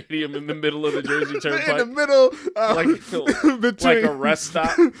build the stadium in the middle of the Jersey Turnpike. In the middle, like a rest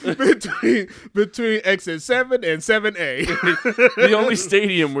stop. between exit 7 and 7A. The only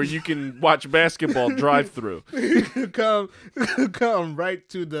stadium where you can watch basketball drive-through. Come right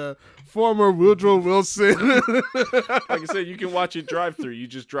to the former Woodrow Wilson. Like I said, you can watch it drive-through. You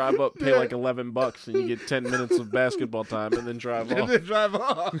just drive up, pay like $11, and you get 10 minutes of basketball time, and then drive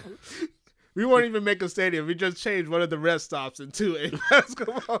off. We won't even make a stadium. We just changed one of the rest stops into a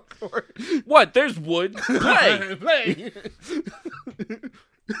basketball court. What? There's wood. Play. Play.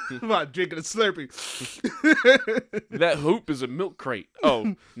 I'm about drinking a Slurpee. That hoop is a milk crate.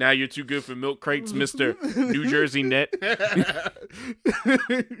 Oh, now you're too good for milk crates, Mr. New Jersey Net.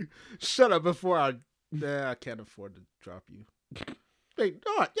 Shut up before I can't afford to drop you. Wait,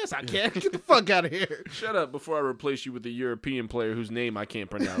 no, yes I can. Get the fuck out of here. Shut up before I replace you with a European player whose name I can't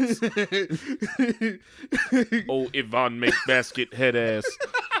pronounce. Oh, Ivan McBasket head ass.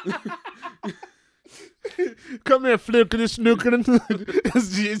 Come here, Flukin' and Snookin'.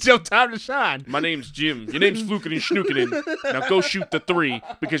 It's your time to shine. My name's Jim. Your name's Flukin' and Snookin'. Now go shoot the 3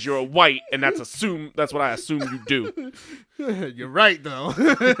 because you're a white, and that's what I assume you do. You're right, though.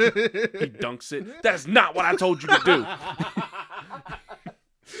 He dunks it. That's not what I told you to do.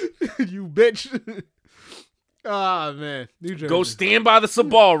 You bitch. Ah, man. New Jersey. Go stand by the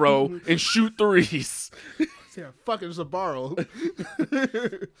Sbarro and shoot 3s. Yeah, fucking Sbarro.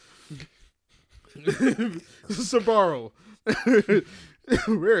 Sbarro.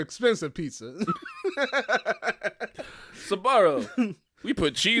 We're expensive pizza. Sbarro, we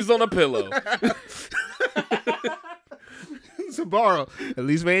put cheese on a pillow. Sbarro, at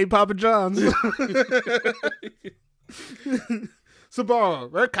least we ain't Papa John's.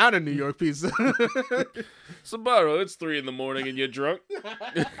 Sbarro, we're kind of New York pizza. Sbarro, it's 3 a.m. and you're drunk.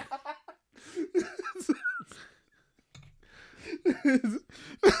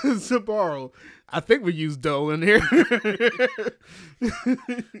 Sbarro, I think we use dough in here.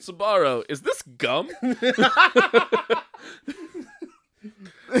 Sbarro, is this gum?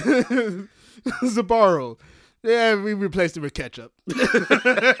 Sbarro, yeah, we replaced it with ketchup.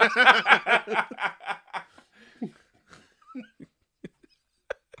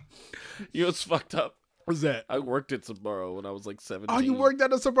 You know what's fucked up? What's that? I worked at Sbarro when I was like 17. Oh, you worked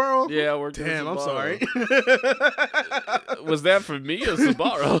at a Sbarro? Yeah, I worked at Damn, I'm Sbarro. sorry. Was that for me or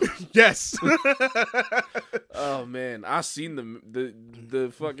Sbarro? Yes. Oh man, I seen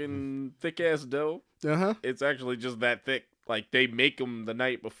the fucking thick ass dough. Uh-huh. It's actually just that thick. Like they make them the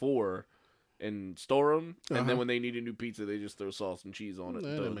night before and store them, and then when they need a new pizza, they just throw sauce and cheese on it and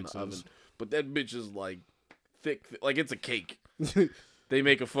Yeah, throw that it in makes the sense. oven. But that bitch is like thick, like it's a cake. They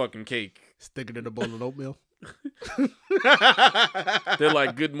make a fucking cake. Stick it in a bowl of oatmeal. They're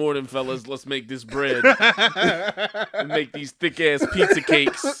like, "Good morning, fellas. Let's make this bread and make these thick ass pizza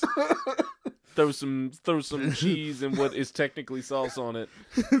cakes. Throw some cheese and what is technically sauce on it."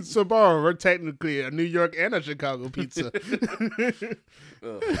 Sbarro, we're technically a New York and a Chicago pizza.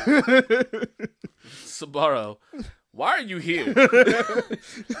 Sbarro, why are you here?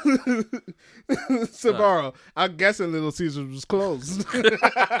 Sbarro, I'm guessing Little Caesars was closed.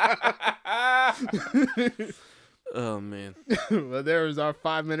 Oh man, Well, there is our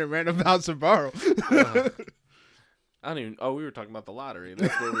 5-minute rant about Sbarro. I don't even. Oh, we were talking about the lottery.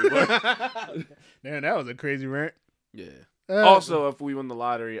 That's where we were. Man, that was a crazy rant. Yeah. Also, if we win the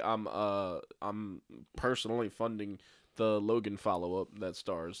lottery, I'm personally funding the Logan follow-up that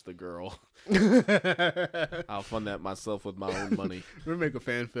stars the girl. I'll fund that myself with my own money. We'll make a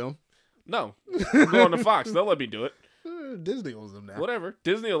fan film. No, I'm going to Fox. They'll let me do it. Disney owns them now. Whatever.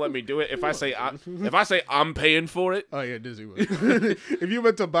 Disney will let me do it if I say I'm paying for it. Oh yeah, Disney would. If you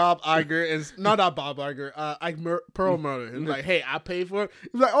went to Bob Iger and not Bob Iger, Perlmutter, and like, hey, I pay for it.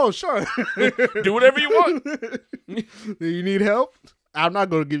 He's like, oh sure, Do whatever you want. Do you need help? I'm not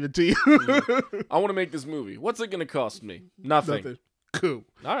going to give it to you. I want to make this movie. What's it going to cost me? Nothing. Nothing. Cool.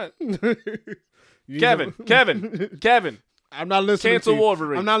 All right. You Kevin. I'm not listening. Cancel to you.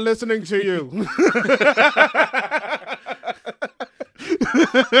 Wolverine. I'm not listening to you.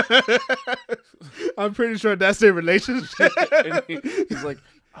 I'm pretty sure that's their relationship. And he's like,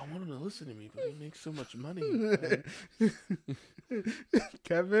 I want him to listen to me, but he makes so much money.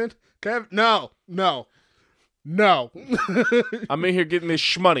 Kevin, no. I'm in here getting this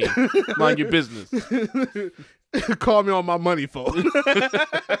shmoney. Mind your business. Call me on my money phone.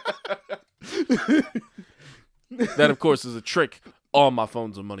 That, of course, is a trick. All my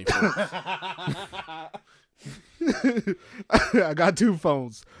phones are money phones. I got 2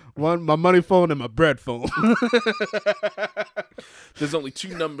 phones. One, my money phone, and my bread phone. There's only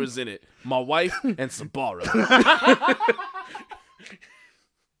 2 numbers in it. My wife and Sbarro.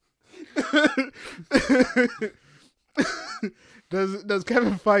 Does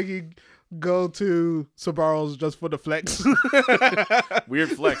Kevin Feige go to Sbarro's just for the flex? Weird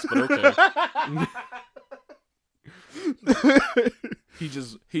flex, but okay. He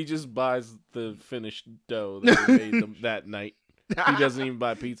just buys the finished dough that they made them that night. He doesn't even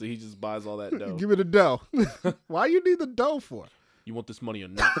buy pizza. He just buys all that dough. Give me the dough. Why you need the dough for? You want this money or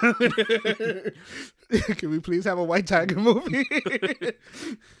not? Can we please have a White Tiger movie?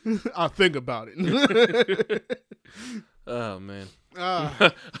 I'll think about it. Oh man.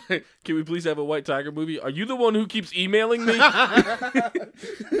 Can we please have a White Tiger movie? Are you the one who keeps emailing me? Answer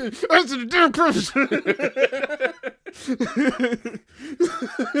the damn question.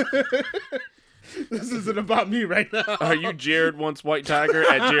 This isn't about me right now. Are you Jared Wants White Tiger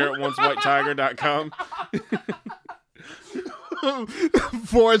at jaredwantswhitetiger.com?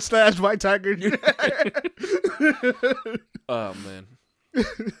 / White Tiger. Oh man.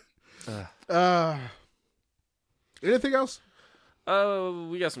 Anything else?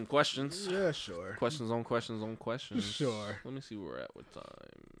 We got some questions. Yeah, sure. Questions on questions on questions. Sure. Let me see where we're at with time.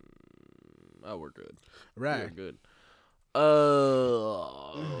 Oh, we're good. Right. We're good.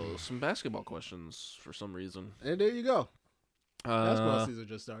 Some basketball questions for some reason. And there you go. Basketball season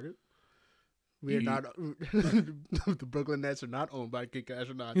just started. We are not. The Brooklyn Nets are not owned by Kick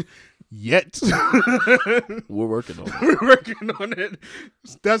Astronaut yet. We're working on it. We're working on it.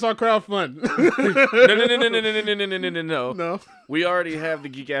 That's our crowdfund. No. No. We already have the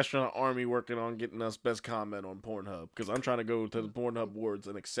Geek Astronaut Army working on getting us best comment on Pornhub because I'm trying to go to the Pornhub Awards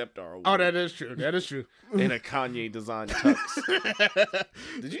and accept our award. Oh, that is true. That is true. In a Kanye designed tux.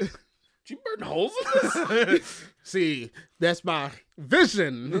 Did you burn holes in this? See, that's my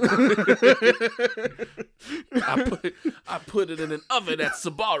vision. I put it in an oven at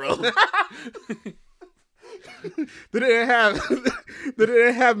Sbarro. They didn't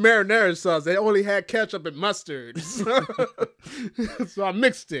have marinara sauce. They only had ketchup and mustard. So I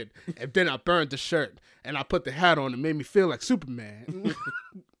mixed it, and then I burned the shirt, and I put the hat on. It made me feel like Superman.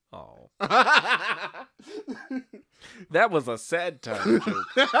 Oh, that was a sad time joke.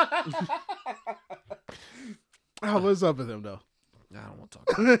 Oh, what's up with him though? I don't want to talk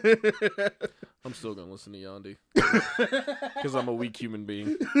about it. I'm still gonna listen to Yandi because I'm a weak human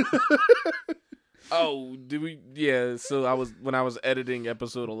being. Oh, did we? Yeah. So when I was editing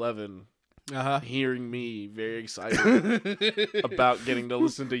episode 11, hearing me very excited about getting to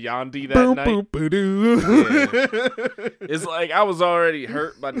listen to Yandi that night. Yeah. It's like I was already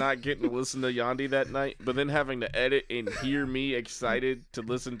hurt by not getting to listen to Yandi that night, but then having to edit and hear me excited to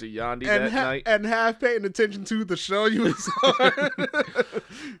listen to Yandi that night, and half paying attention to the show you was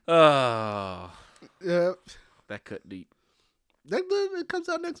on. Yep. That cut deep. It comes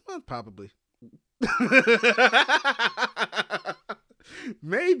out next month, probably.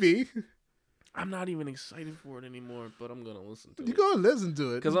 Maybe. I'm not even excited for it anymore, but I'm gonna listen to it. You're gonna listen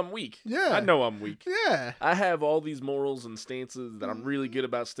to it Because I'm weak. Yeah. I know I'm weak. Yeah. I have all these morals and stances that I'm really good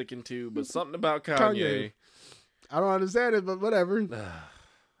about sticking to, but something about Kanye. I don't understand it, but whatever.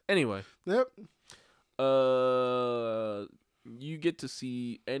 Anyway. Yep. You get to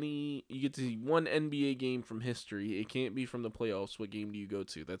see one NBA game from history. It can't be from the playoffs. What game do you go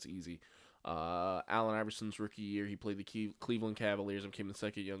to? That's easy. Allen Iverson's rookie year, he played the Cleveland Cavaliers and became the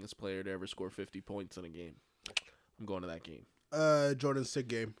second youngest player to ever score 50 points in a game. I'm going to that game. Jordan's sick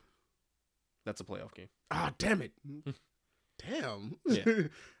game. That's a playoff game. Ah, damn it. Damn. Yeah.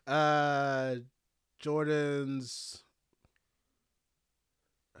 Jordan's.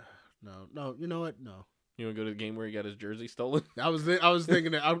 No. You know what? No. You want to go to the game where he got his jersey stolen? I was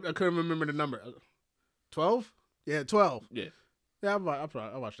thinking that I couldn't remember the number. 12? Yeah, 12. Yeah. Yeah, I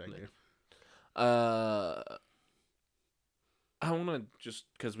watched that game. I want to just,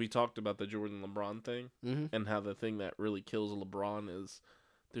 because we talked about the Jordan LeBron thing, and how the thing that really kills LeBron is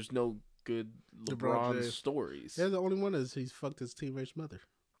there's no good LeBron stories. Yeah, the only one is he's fucked his teammate's mother.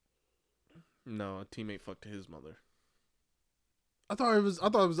 No, a teammate fucked his mother. I thought it was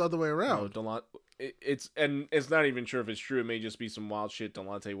the other way around. No, it's not even sure if it's true. It may just be some wild shit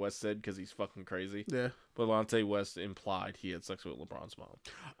Delonte West said because he's fucking crazy. Yeah. But Delonte West implied he had sex with LeBron's mom.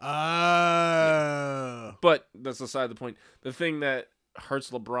 Yeah. But that's aside the point. The thing that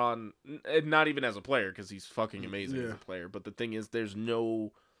hurts LeBron, not even as a player because he's fucking amazing as a player, but the thing is there's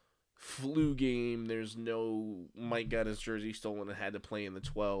no flu game. There's no Mike got his jersey stolen and had to play in the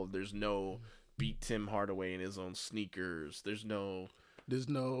 12. There's no beat Tim Hardaway in his own sneakers. There's no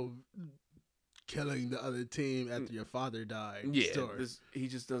killing the other team after your father died. Yeah, he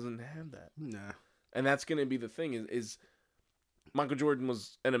just doesn't have that. Nah. And that's going to be the thing is Michael Jordan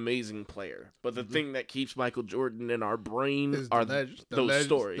was an amazing player. But the thing that keeps Michael Jordan in our brain are those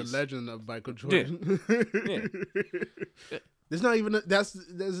stories. The legend of Michael Jordan. Yeah. There's not even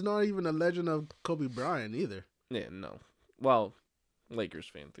a legend of Kobe Bryant either. Yeah, no. Well, Lakers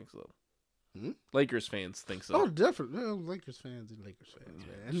fan thinks so. Lakers fans think so. Oh, definitely. Well, Lakers fans,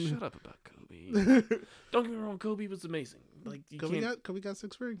 man. Shut up about Kobe. Don't get me wrong, Kobe was amazing. Like Kobe got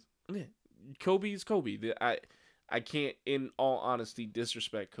 6 rings. Yeah, Kobe's Kobe. I can't, in all honesty,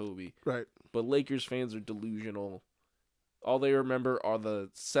 disrespect Kobe. Right. But Lakers fans are delusional. All they remember are the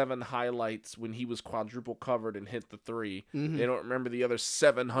 7 highlights when he was quadruple covered and hit the 3. Mm-hmm. They don't remember the other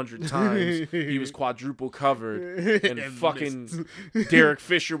 700 times he was quadruple covered and fucking Derek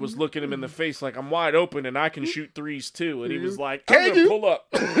Fisher was looking him in the face like, I'm wide open and I can shoot threes too. And he was like, I'm going to pull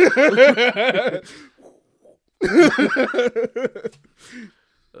up.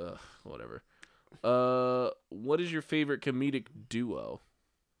 Whatever. What is your favorite comedic duo?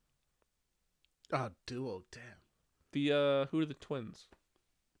 Duo, damn. The who are the twins?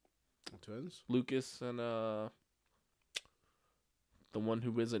 Twins? Lucas and the one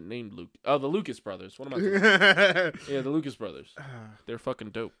who isn't named Luke. Oh, the Lucas brothers. What am I talking? Yeah, the Lucas brothers. They're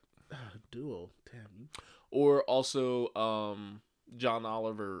fucking dope. Duo, damn. Or also, John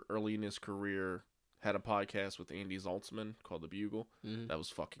Oliver early in his career had a podcast with Andy Zaltzman called The Bugle. Mm-hmm. That was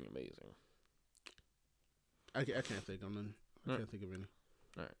fucking amazing. I can't think of none. I can't think of any.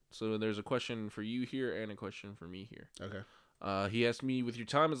 All right. So there's a question for you here and a question for me here. Okay. He asked me, with your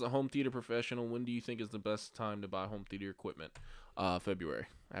time as a home theater professional, when do you think is the best time to buy home theater equipment? February,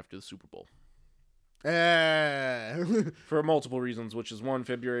 after the Super Bowl. For multiple reasons, which is one,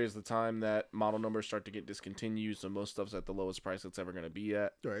 February is the time that model numbers start to get discontinued, so most stuff's at the lowest price it's ever going to be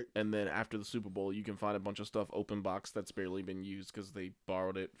at. Right. And then after the Super Bowl, you can find a bunch of stuff open box that's barely been used because they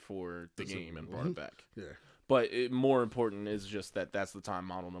borrowed it for the game and brought it back. Yeah. But more important is just that's the time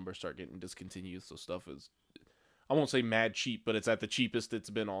model numbers start getting discontinued, so stuff is, I won't say mad cheap, but it's at the cheapest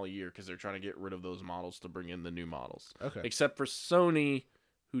it's been all year because they're trying to get rid of those models to bring in the new models. Okay. Except for Sony,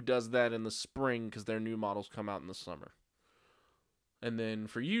 who does that in the spring because their new models come out in the summer. And then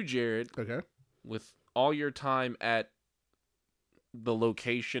for you, Jared, Okay. with all your time at the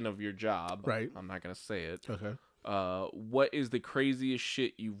location of your job, Right. I'm not going to say it. Okay. What is the craziest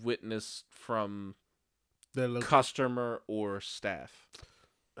shit you've witnessed from The customer or staff?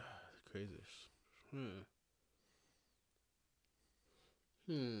 craziest.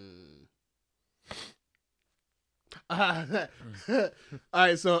 All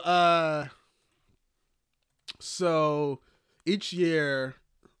right, so each year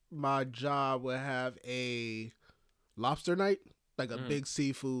my job will have a lobster night, like a big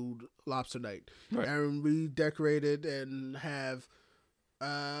seafood lobster night. Right. And we decorate it and have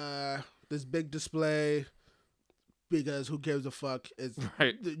this big display because who gives a fuck? It's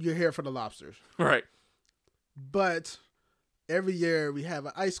Right. You're here for the lobsters. Right. But every year we have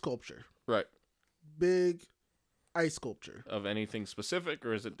an ice sculpture. Right. Big ice sculpture. Of anything specific,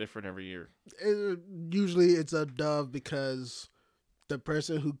 or is it different every year? Usually it's a dove because the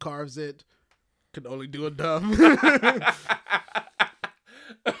person who carves it can only do a dove.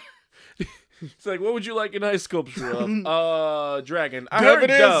 It's like, what would you like an ice sculpture of? Dragon. I Dove heard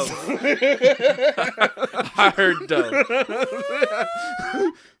it dove. I heard dove.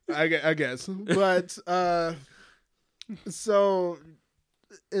 I guess. But so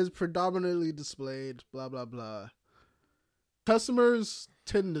it's predominantly displayed, blah, blah, blah. Customers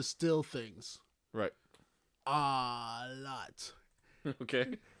tend to steal things. Right. A lot.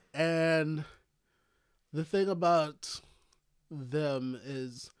 Okay. And the thing about them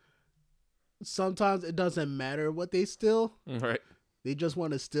is sometimes it doesn't matter what they steal. Right. They just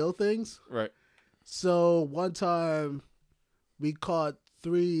want to steal things. Right. So one time we caught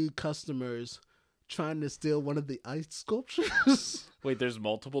 3 customers trying to steal one of the ice sculptures. Wait, there's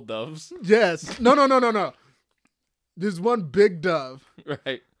multiple doves? Yes. No. There's one big dove.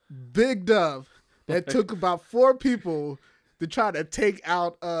 Right. Big dove that took about 4 people to try to take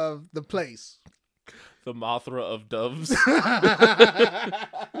out of the place. The Mothra of doves.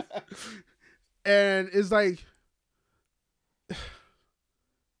 And it's like,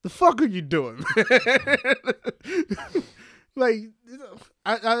 the fuck are you doing, man? Like,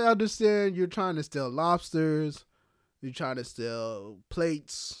 I understand you're trying to steal lobsters, you're trying to steal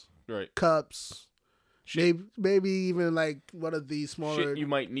plates, Right. cups, maybe even like one of these smaller. Shit you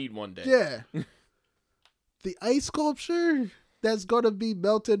might need one day. Yeah. The ice sculpture that's going to be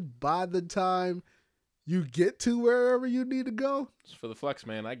melted by the time you get to wherever you need to go. It's for the flex,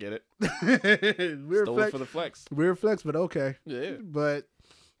 man. I get it. Weird Stole flex, it for the flex. weird flex, but okay. Yeah. But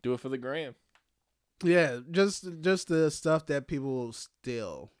Do it for the gram. yeah, just the stuff that people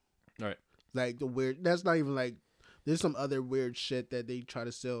steal. Right. Like the weird. That's not even like. There's some other weird shit that they try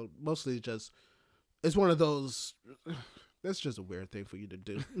to steal. Mostly just. It's one of those. That's just a weird thing for you to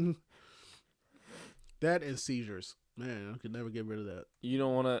do. That and seizures. Man, I could never get rid of that. You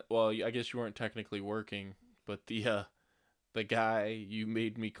don't want to. Well, I guess you weren't technically working, but the guy you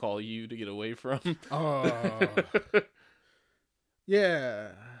made me call you to get away from. Oh. Yeah.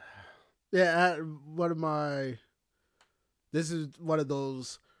 Yeah, this is one of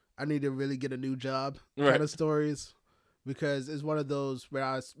those I need to really get a new job kind of stories, because it's one of those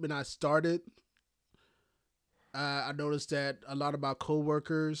where when I started, I noticed that a lot of my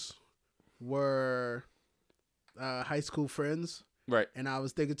coworkers were high school friends. Right. And I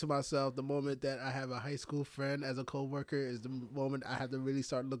was thinking to myself, the moment that I have a high school friend as a coworker is the moment I have to really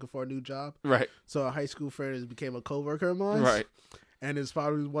start looking for a new job. Right. So a high school friend has became a coworker of mine. Right. And it's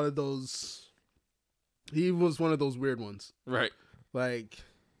probably one of those. He was one of those weird ones. Right. Like,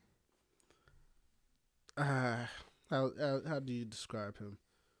 how do you describe him?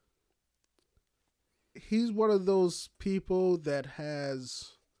 He's one of those people that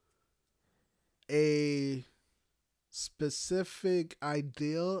has a specific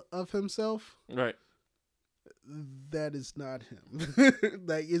ideal of himself. Right. That is not him.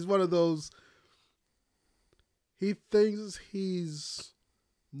 Like, it's one of those. He thinks he's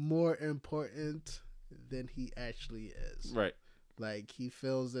more important than he actually is. Right. Like he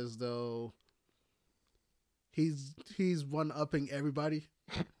feels as though he's one-upping everybody.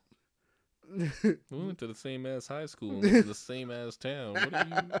 We went to the same ass high school, in the same ass town. What are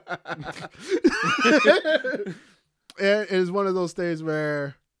you? And it's one of those things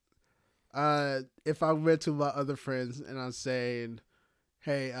where, if I went to my other friends and I'm saying,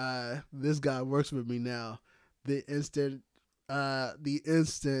 "Hey, this guy works with me now," the instant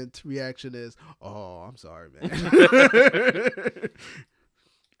reaction is, "Oh, I'm sorry, man."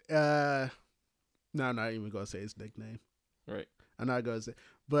 No, I'm not even gonna say his nickname. Right. I'm not gonna say,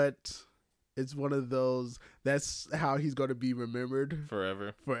 but it's one of those. That's how he's gonna be remembered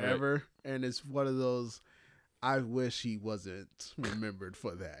Forever. forever, and it's one of those. I wish he wasn't remembered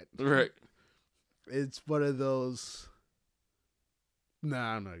for that. Right. It's one of those.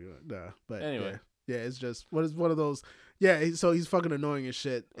 Nah, I'm not gonna. Nah, but Anyway. yeah, it's just what is one of those. Yeah, so he's fucking annoying as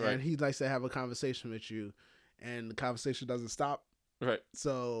shit, Right. and he likes to have a conversation with you, and the conversation doesn't stop. Right.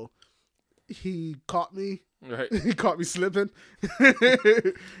 So he caught me. Right. He caught me slipping,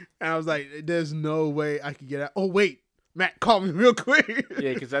 and I was like, "There's no way I could get out." Oh wait, Matt, call me real quick.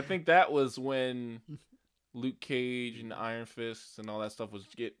 Yeah, because I think that was when Luke Cage and Iron Fists and all that stuff was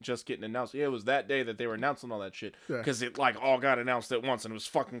just getting announced. Yeah, it was that day that they were announcing all that shit. Yeah. Because it like all got announced at once and it was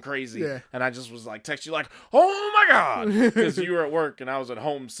fucking crazy. Yeah. And I just was like text you like, oh my God. Because you were at work and I was at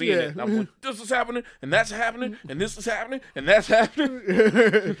home seeing Yeah. it. And I was like, this is happening and that's happening and this is happening and that's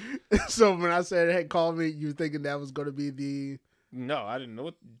happening. So when I said, "Hey, call me," you were thinking that was going to be the No, I didn't know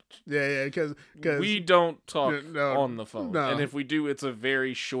what. yeah, because We don't talk No, on the phone. no. And if we do, it's a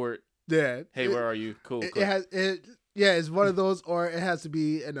very short, yeah, hey, where are you? Cool. it cool. has it. Yeah, it's one of those, or it has to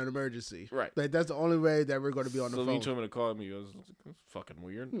be an emergency. Right. Like that's the only way that we're going to be on the So phone. you told me to call me. I was like, that's fucking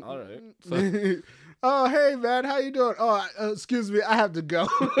weird. All right. So, Oh, hey man, how you doing? Oh, excuse me, I have to go.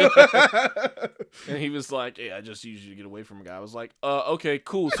 and he was like, "Hey, I just used you to get away from a guy." I was like, okay,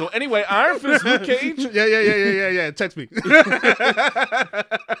 cool. So anyway, Iron Fist, Luke Cage. Yeah. Text me.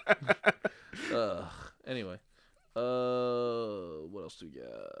 Anyway, what else do we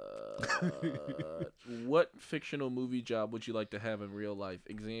got? What fictional movie job would you like to have in real life?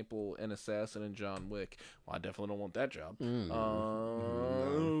 Example: an assassin in John Wick. Well, I definitely don't want that job.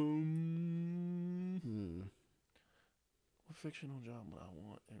 What fictional job would I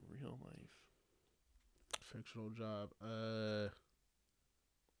want in real life? Fictional job.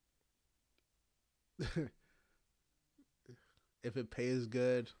 If it pays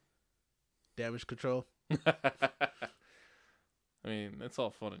good, damage control. I mean, it's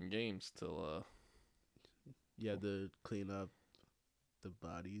all fun and games till You have to clean up the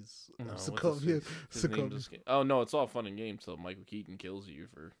bodies. no, what's Sokovia. his name just oh no, it's all fun and games till Michael Keaton kills you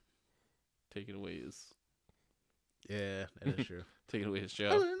for taking away his Yeah, that is true. taking away his I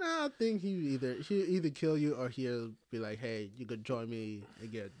job. mean, I think he'll either kill you or he'll be like, "Hey, you could join me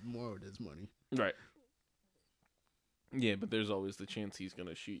and get more of this money." Right. Yeah, but there's always the chance he's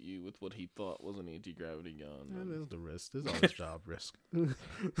gonna shoot you with what he thought was an anti-gravity gun. And there's the risk. There's always job risk.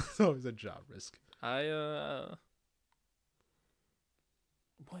 There's always a job risk.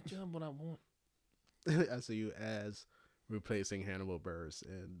 What job would I want? I see you as replacing Hannibal Buress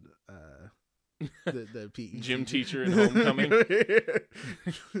in the PE Gym teacher in Homecoming.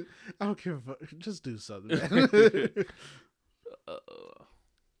 I don't care. Just do something. Man.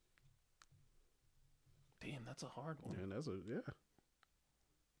 Damn, that's a hard one. Man,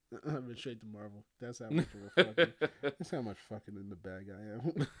 I've been straight to Marvel. That's how much we're fucking. That's how much fucking in the bag I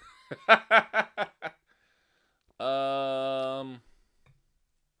am.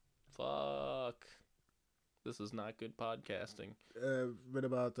 Fuck. This is not good podcasting. What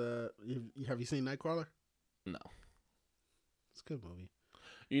about have you seen Nightcrawler? No. It's a good movie.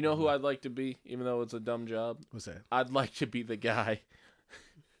 You know who I'd like to be, even though it's a dumb job? What's that? I'd like to be the guy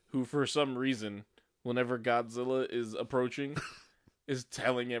who, for some reason, whenever Godzilla is approaching, is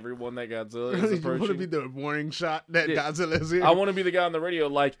telling everyone that Godzilla is You approaching. want to be the warning shot that Godzilla is here? I want to be the guy on the radio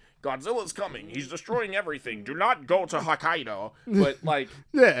like, Godzilla's coming. He's destroying everything. Do not go to Hokkaido. But, like,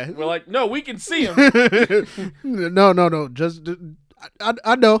 yeah. we're like, no, we can see him. No. Just,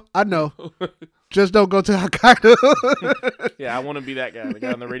 I know. Just don't go to Hokkaido. Yeah, I want to be that guy. The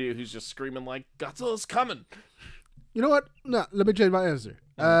guy on the radio who's just screaming like, Godzilla's coming. You know what? No, let me change my answer.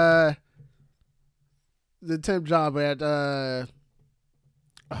 The temp job at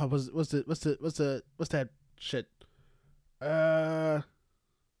what's that shit?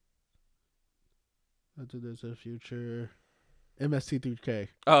 Into this a future MST3K.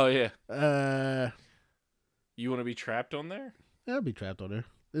 Oh, yeah. Yeah, You want to be trapped on there? I'll be trapped on there.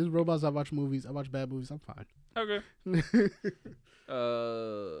 There's robots. I watch movies. I watch bad movies. I'm fine. Okay.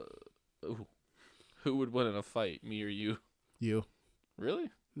 Who would win in a fight, me or you? You. Really?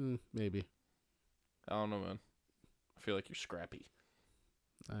 Maybe. I don't know, man. I feel like you're scrappy,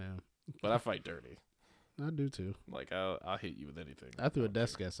 I am. but I fight dirty. I do too. Like I'll hit you with anything. I threw a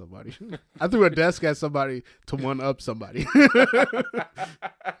desk at somebody. I threw a desk at somebody to one up somebody.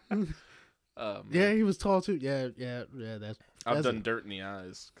 Yeah, he was tall too. Yeah. I've done dirt in the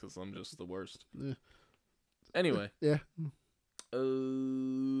eyes because I'm just the worst. Yeah. Anyway. Yeah.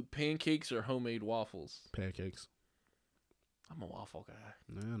 Pancakes or homemade waffles? Pancakes. I'm a waffle guy.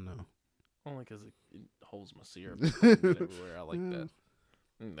 No. Only because it holds my syrup everywhere. I like that.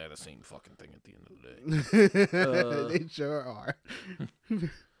 They're the same fucking thing at the end of the day. They sure are.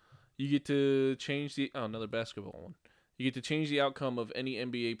 You get to change another basketball one. You get to change the outcome of any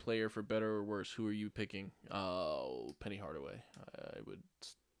NBA player for better or worse. Who are you picking? Penny Hardaway. I would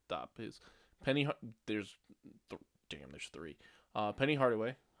stop his there's three. Penny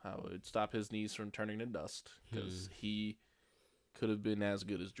Hardaway. I would stop his knees from turning to dust because he could have been as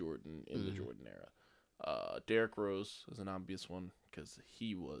good as Jordan in the Jordan era. Derrick Rose is an obvious one because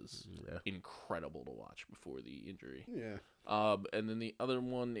he was incredible to watch before the injury. Yeah. And then the other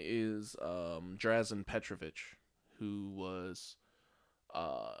one is Drazen Petrovic, who was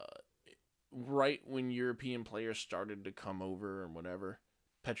right when European players started to come over and whatever.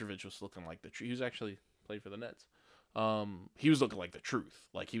 Petrovic was looking like the truth. He was actually played for the Nets. He was looking like the truth.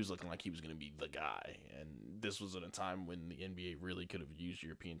 Like he was looking like he was going to be the guy. And this was at a time when the NBA really could have used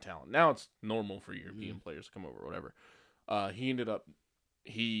European talent. Now it's normal for European players to come over or whatever.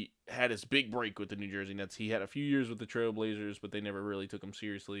 He had his big break with the New Jersey Nets. He had a few years with the Trailblazers, but they never really took him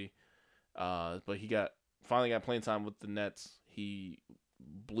seriously. But he finally got playing time with the Nets. He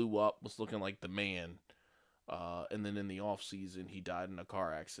blew up, was looking like the man. And then in the off season, he died in a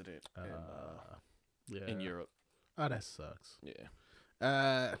car accident in Europe. Oh, that sucks. Yeah.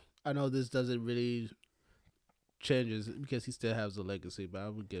 I know this doesn't really change because he still has a legacy, but I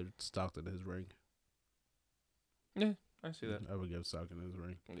would give Stockton his ring. Yeah, I see that. I would give Stockton his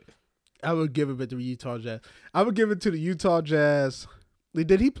ring. Yeah. I would give it to the Utah Jazz. I would give it to the Utah Jazz.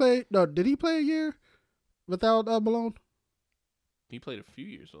 Did he play? No, did he play a year without Malone? He played a few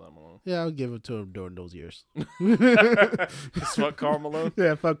years without Malone. Yeah, I would give it to him during those years. Fuck Karl Malone?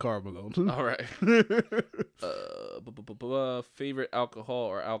 Yeah, fuck Karl Malone. All right. Favorite alcohol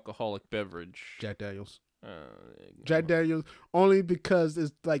or alcoholic beverage? Jack Daniels. Jack Jack Daniels, only because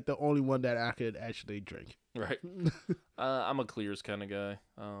it's like the only one that I could actually drink. Right. I'm a clears kind of guy.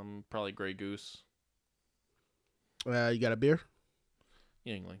 Probably Grey Goose. You got a beer?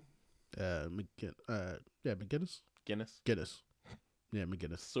 Yingling. McGinnis. Guinness. Yeah,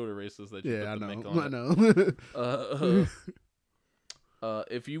 McGinnis. Sort of racist that you Yeah, put I the know. Mick on it.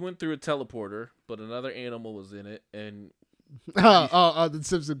 If you went through a teleporter, but another animal was in it, and the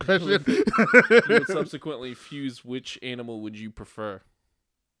Simpson question. you would subsequently fuse, which animal would you prefer?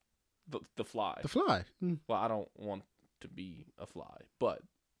 The fly. The fly. Well, I don't want to be a fly, but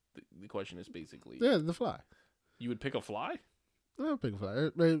the question is basically, Yeah, the fly. you would pick a fly? I'll pick a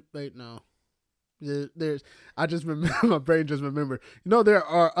fly. Wait, no. There's. I just remember. My brain just remembered. You know, there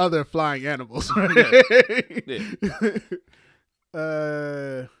are other flying animals. Right? Yeah.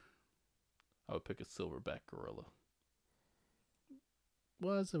 I I would pick a silverback gorilla.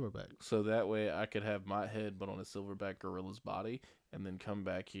 Why silverback? So that way I could have my head but on a silverback gorilla's body and then come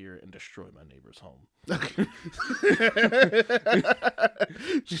back here and destroy my neighbor's home.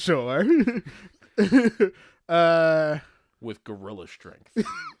 Sure. With gorilla strength.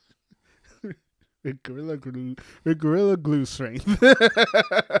 With gorilla glue strength.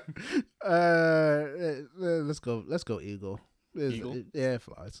 Let's go eagle. Eagle? Yeah, it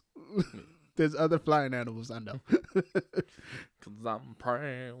flies. There's other flying animals I know. Cause I'm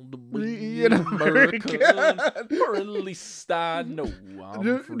proud to Be be an American, American. or at least I know I'm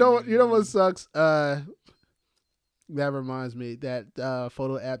You free. know what sucks? That reminds me that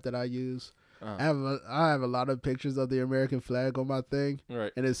photo app that I use. I have a lot of pictures of the American flag on my thing,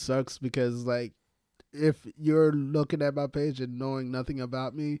 Right. and it sucks because like if you're looking at my page and knowing nothing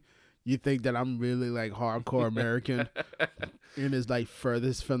about me, you think that I'm really like hardcore American, and it's like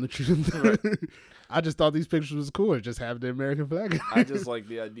furthest from the truth. Right. I just thought these pictures was cool. Just have the American flag. I just like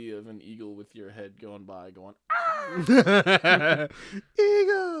the idea of an eagle with your head going by, going,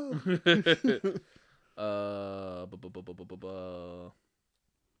 Eagle.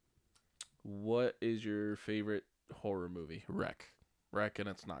 What is your favorite horror movie? Wreck, and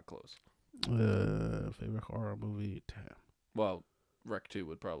it's not close. Favorite horror movie? Damn. Well, Wreck 2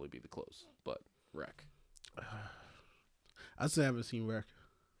 would probably be the close, but Wreck. I still haven't seen Wreck.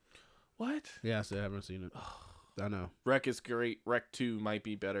 What? Yeah, I still haven't seen it. I know. Wreck is great. Wreck 2 might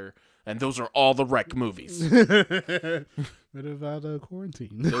be better. And those are all the Wreck movies. What about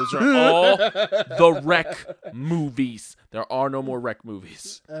quarantine? Those are all the Wreck movies. There are no more Wreck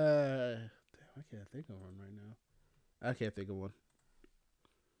movies. I can't think of one right now. I can't think of one.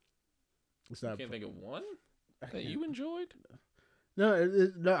 It's not. You can't think of one that you enjoyed?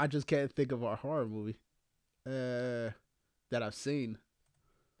 No, no. I just can't think of a horror movie that I've seen.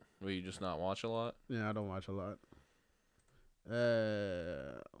 Will you just not watch a lot? Yeah, I don't watch a lot.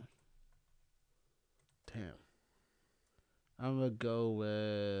 Damn. I'm gonna go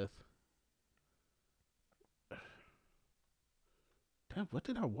with. Damn, what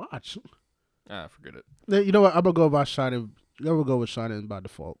did I watch? Forget it. You know what? I'm gonna go by Shining. I'm gonna go with Shining by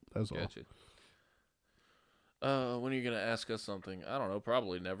default. That's all. Gotcha. When are you gonna ask us something? I don't know.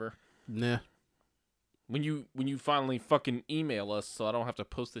 Probably never. Nah. When you finally fucking email us, so I don't have to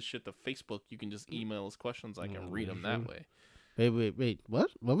post this shit to Facebook, you can just email us questions. I can read them that way. Wait.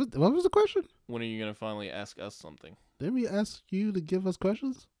 What? What was the question? When are you gonna finally ask us something? Did we ask you to give us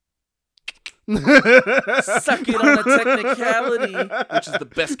questions? Suck it on a technicality, which is the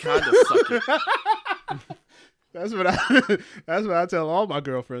best kind of suck it. That's what I tell all my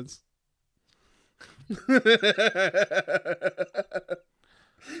girlfriends.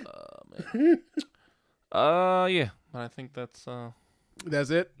 Man. Yeah. I think that's That's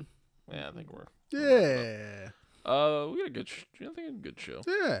it. Yeah, I think we're. Yeah. We got a good. I think a good show.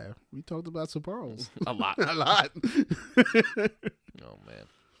 Yeah. We talked about Sopranos. A lot. A lot. Oh man.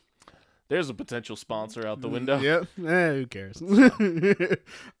 There's a potential sponsor out the window. Yep. Who cares?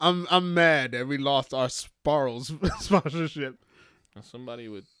 I'm mad that we lost our Sparrows sponsorship. Somebody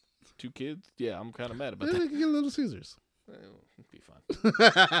with 2 kids? Yeah, I'm kind of mad about Yeah, that. they can get Little Caesars. It'd be fine.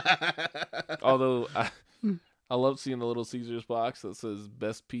 Although I love seeing the Little Caesars box that says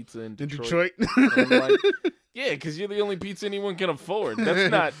best pizza in Detroit. And I'm like, yeah, because you're the only pizza anyone can afford.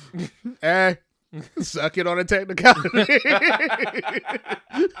 That's not. Suck it on a technicality.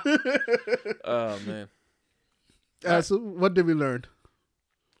 Oh man. So what did we learn?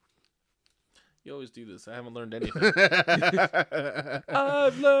 You always do this. I haven't learned anything.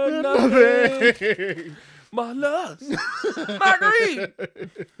 I've learned nothing. My lust. My greed.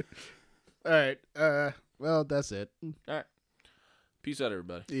 All right. Well, that's it. All right. Peace out,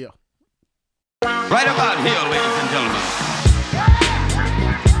 everybody. Yeah. Right about here, ladies and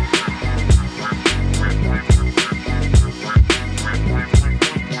gentlemen.